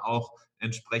Thema auch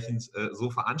entsprechend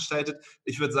so veranstaltet.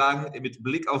 Ich würde sagen, mit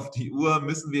Blick auf die Uhr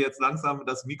müssen wir jetzt langsam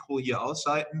das Mikro hier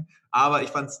ausschalten. Aber ich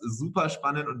fand es super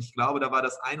spannend und ich glaube, da war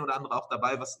das ein oder andere auch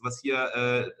dabei, was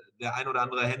hier der ein oder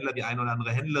andere Händler, die ein oder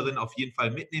andere Händlerin auf jeden Fall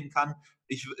mitnehmen kann.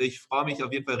 Ich freue mich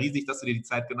auf jeden Fall riesig, dass du dir die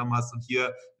Zeit genommen hast und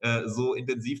hier so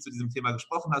intensiv zu diesem Thema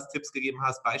gesprochen hast, Tipps gegeben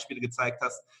hast, Beispiele gezeigt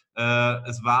hast.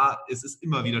 Es ist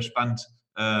immer wieder spannend,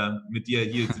 mit dir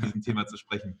hier zu diesem Thema zu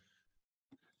sprechen.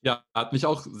 Ja, hat mich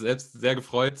auch selbst sehr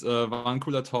gefreut. War ein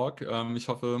cooler Talk. Ich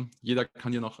hoffe, jeder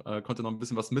konnte noch ein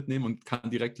bisschen was mitnehmen und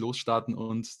kann direkt losstarten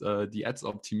und die Ads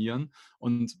optimieren.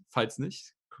 Und falls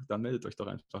nicht, dann meldet euch doch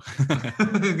einfach.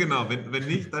 Genau, wenn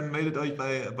nicht, dann meldet euch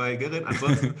bei Gerrit.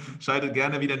 Ansonsten schaltet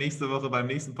gerne wieder nächste Woche beim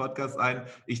nächsten Podcast ein.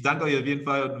 Ich danke euch auf jeden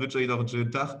Fall und wünsche euch noch einen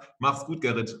schönen Tag. Macht's gut,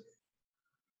 Gerrit.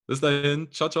 Bis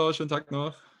dahin. Ciao, ciao. Schönen Tag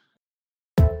noch.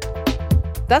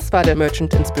 Das war der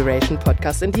Merchant Inspiration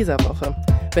Podcast in dieser Woche.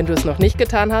 Wenn du es noch nicht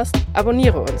getan hast,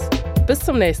 abonniere uns. Bis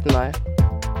zum nächsten Mal.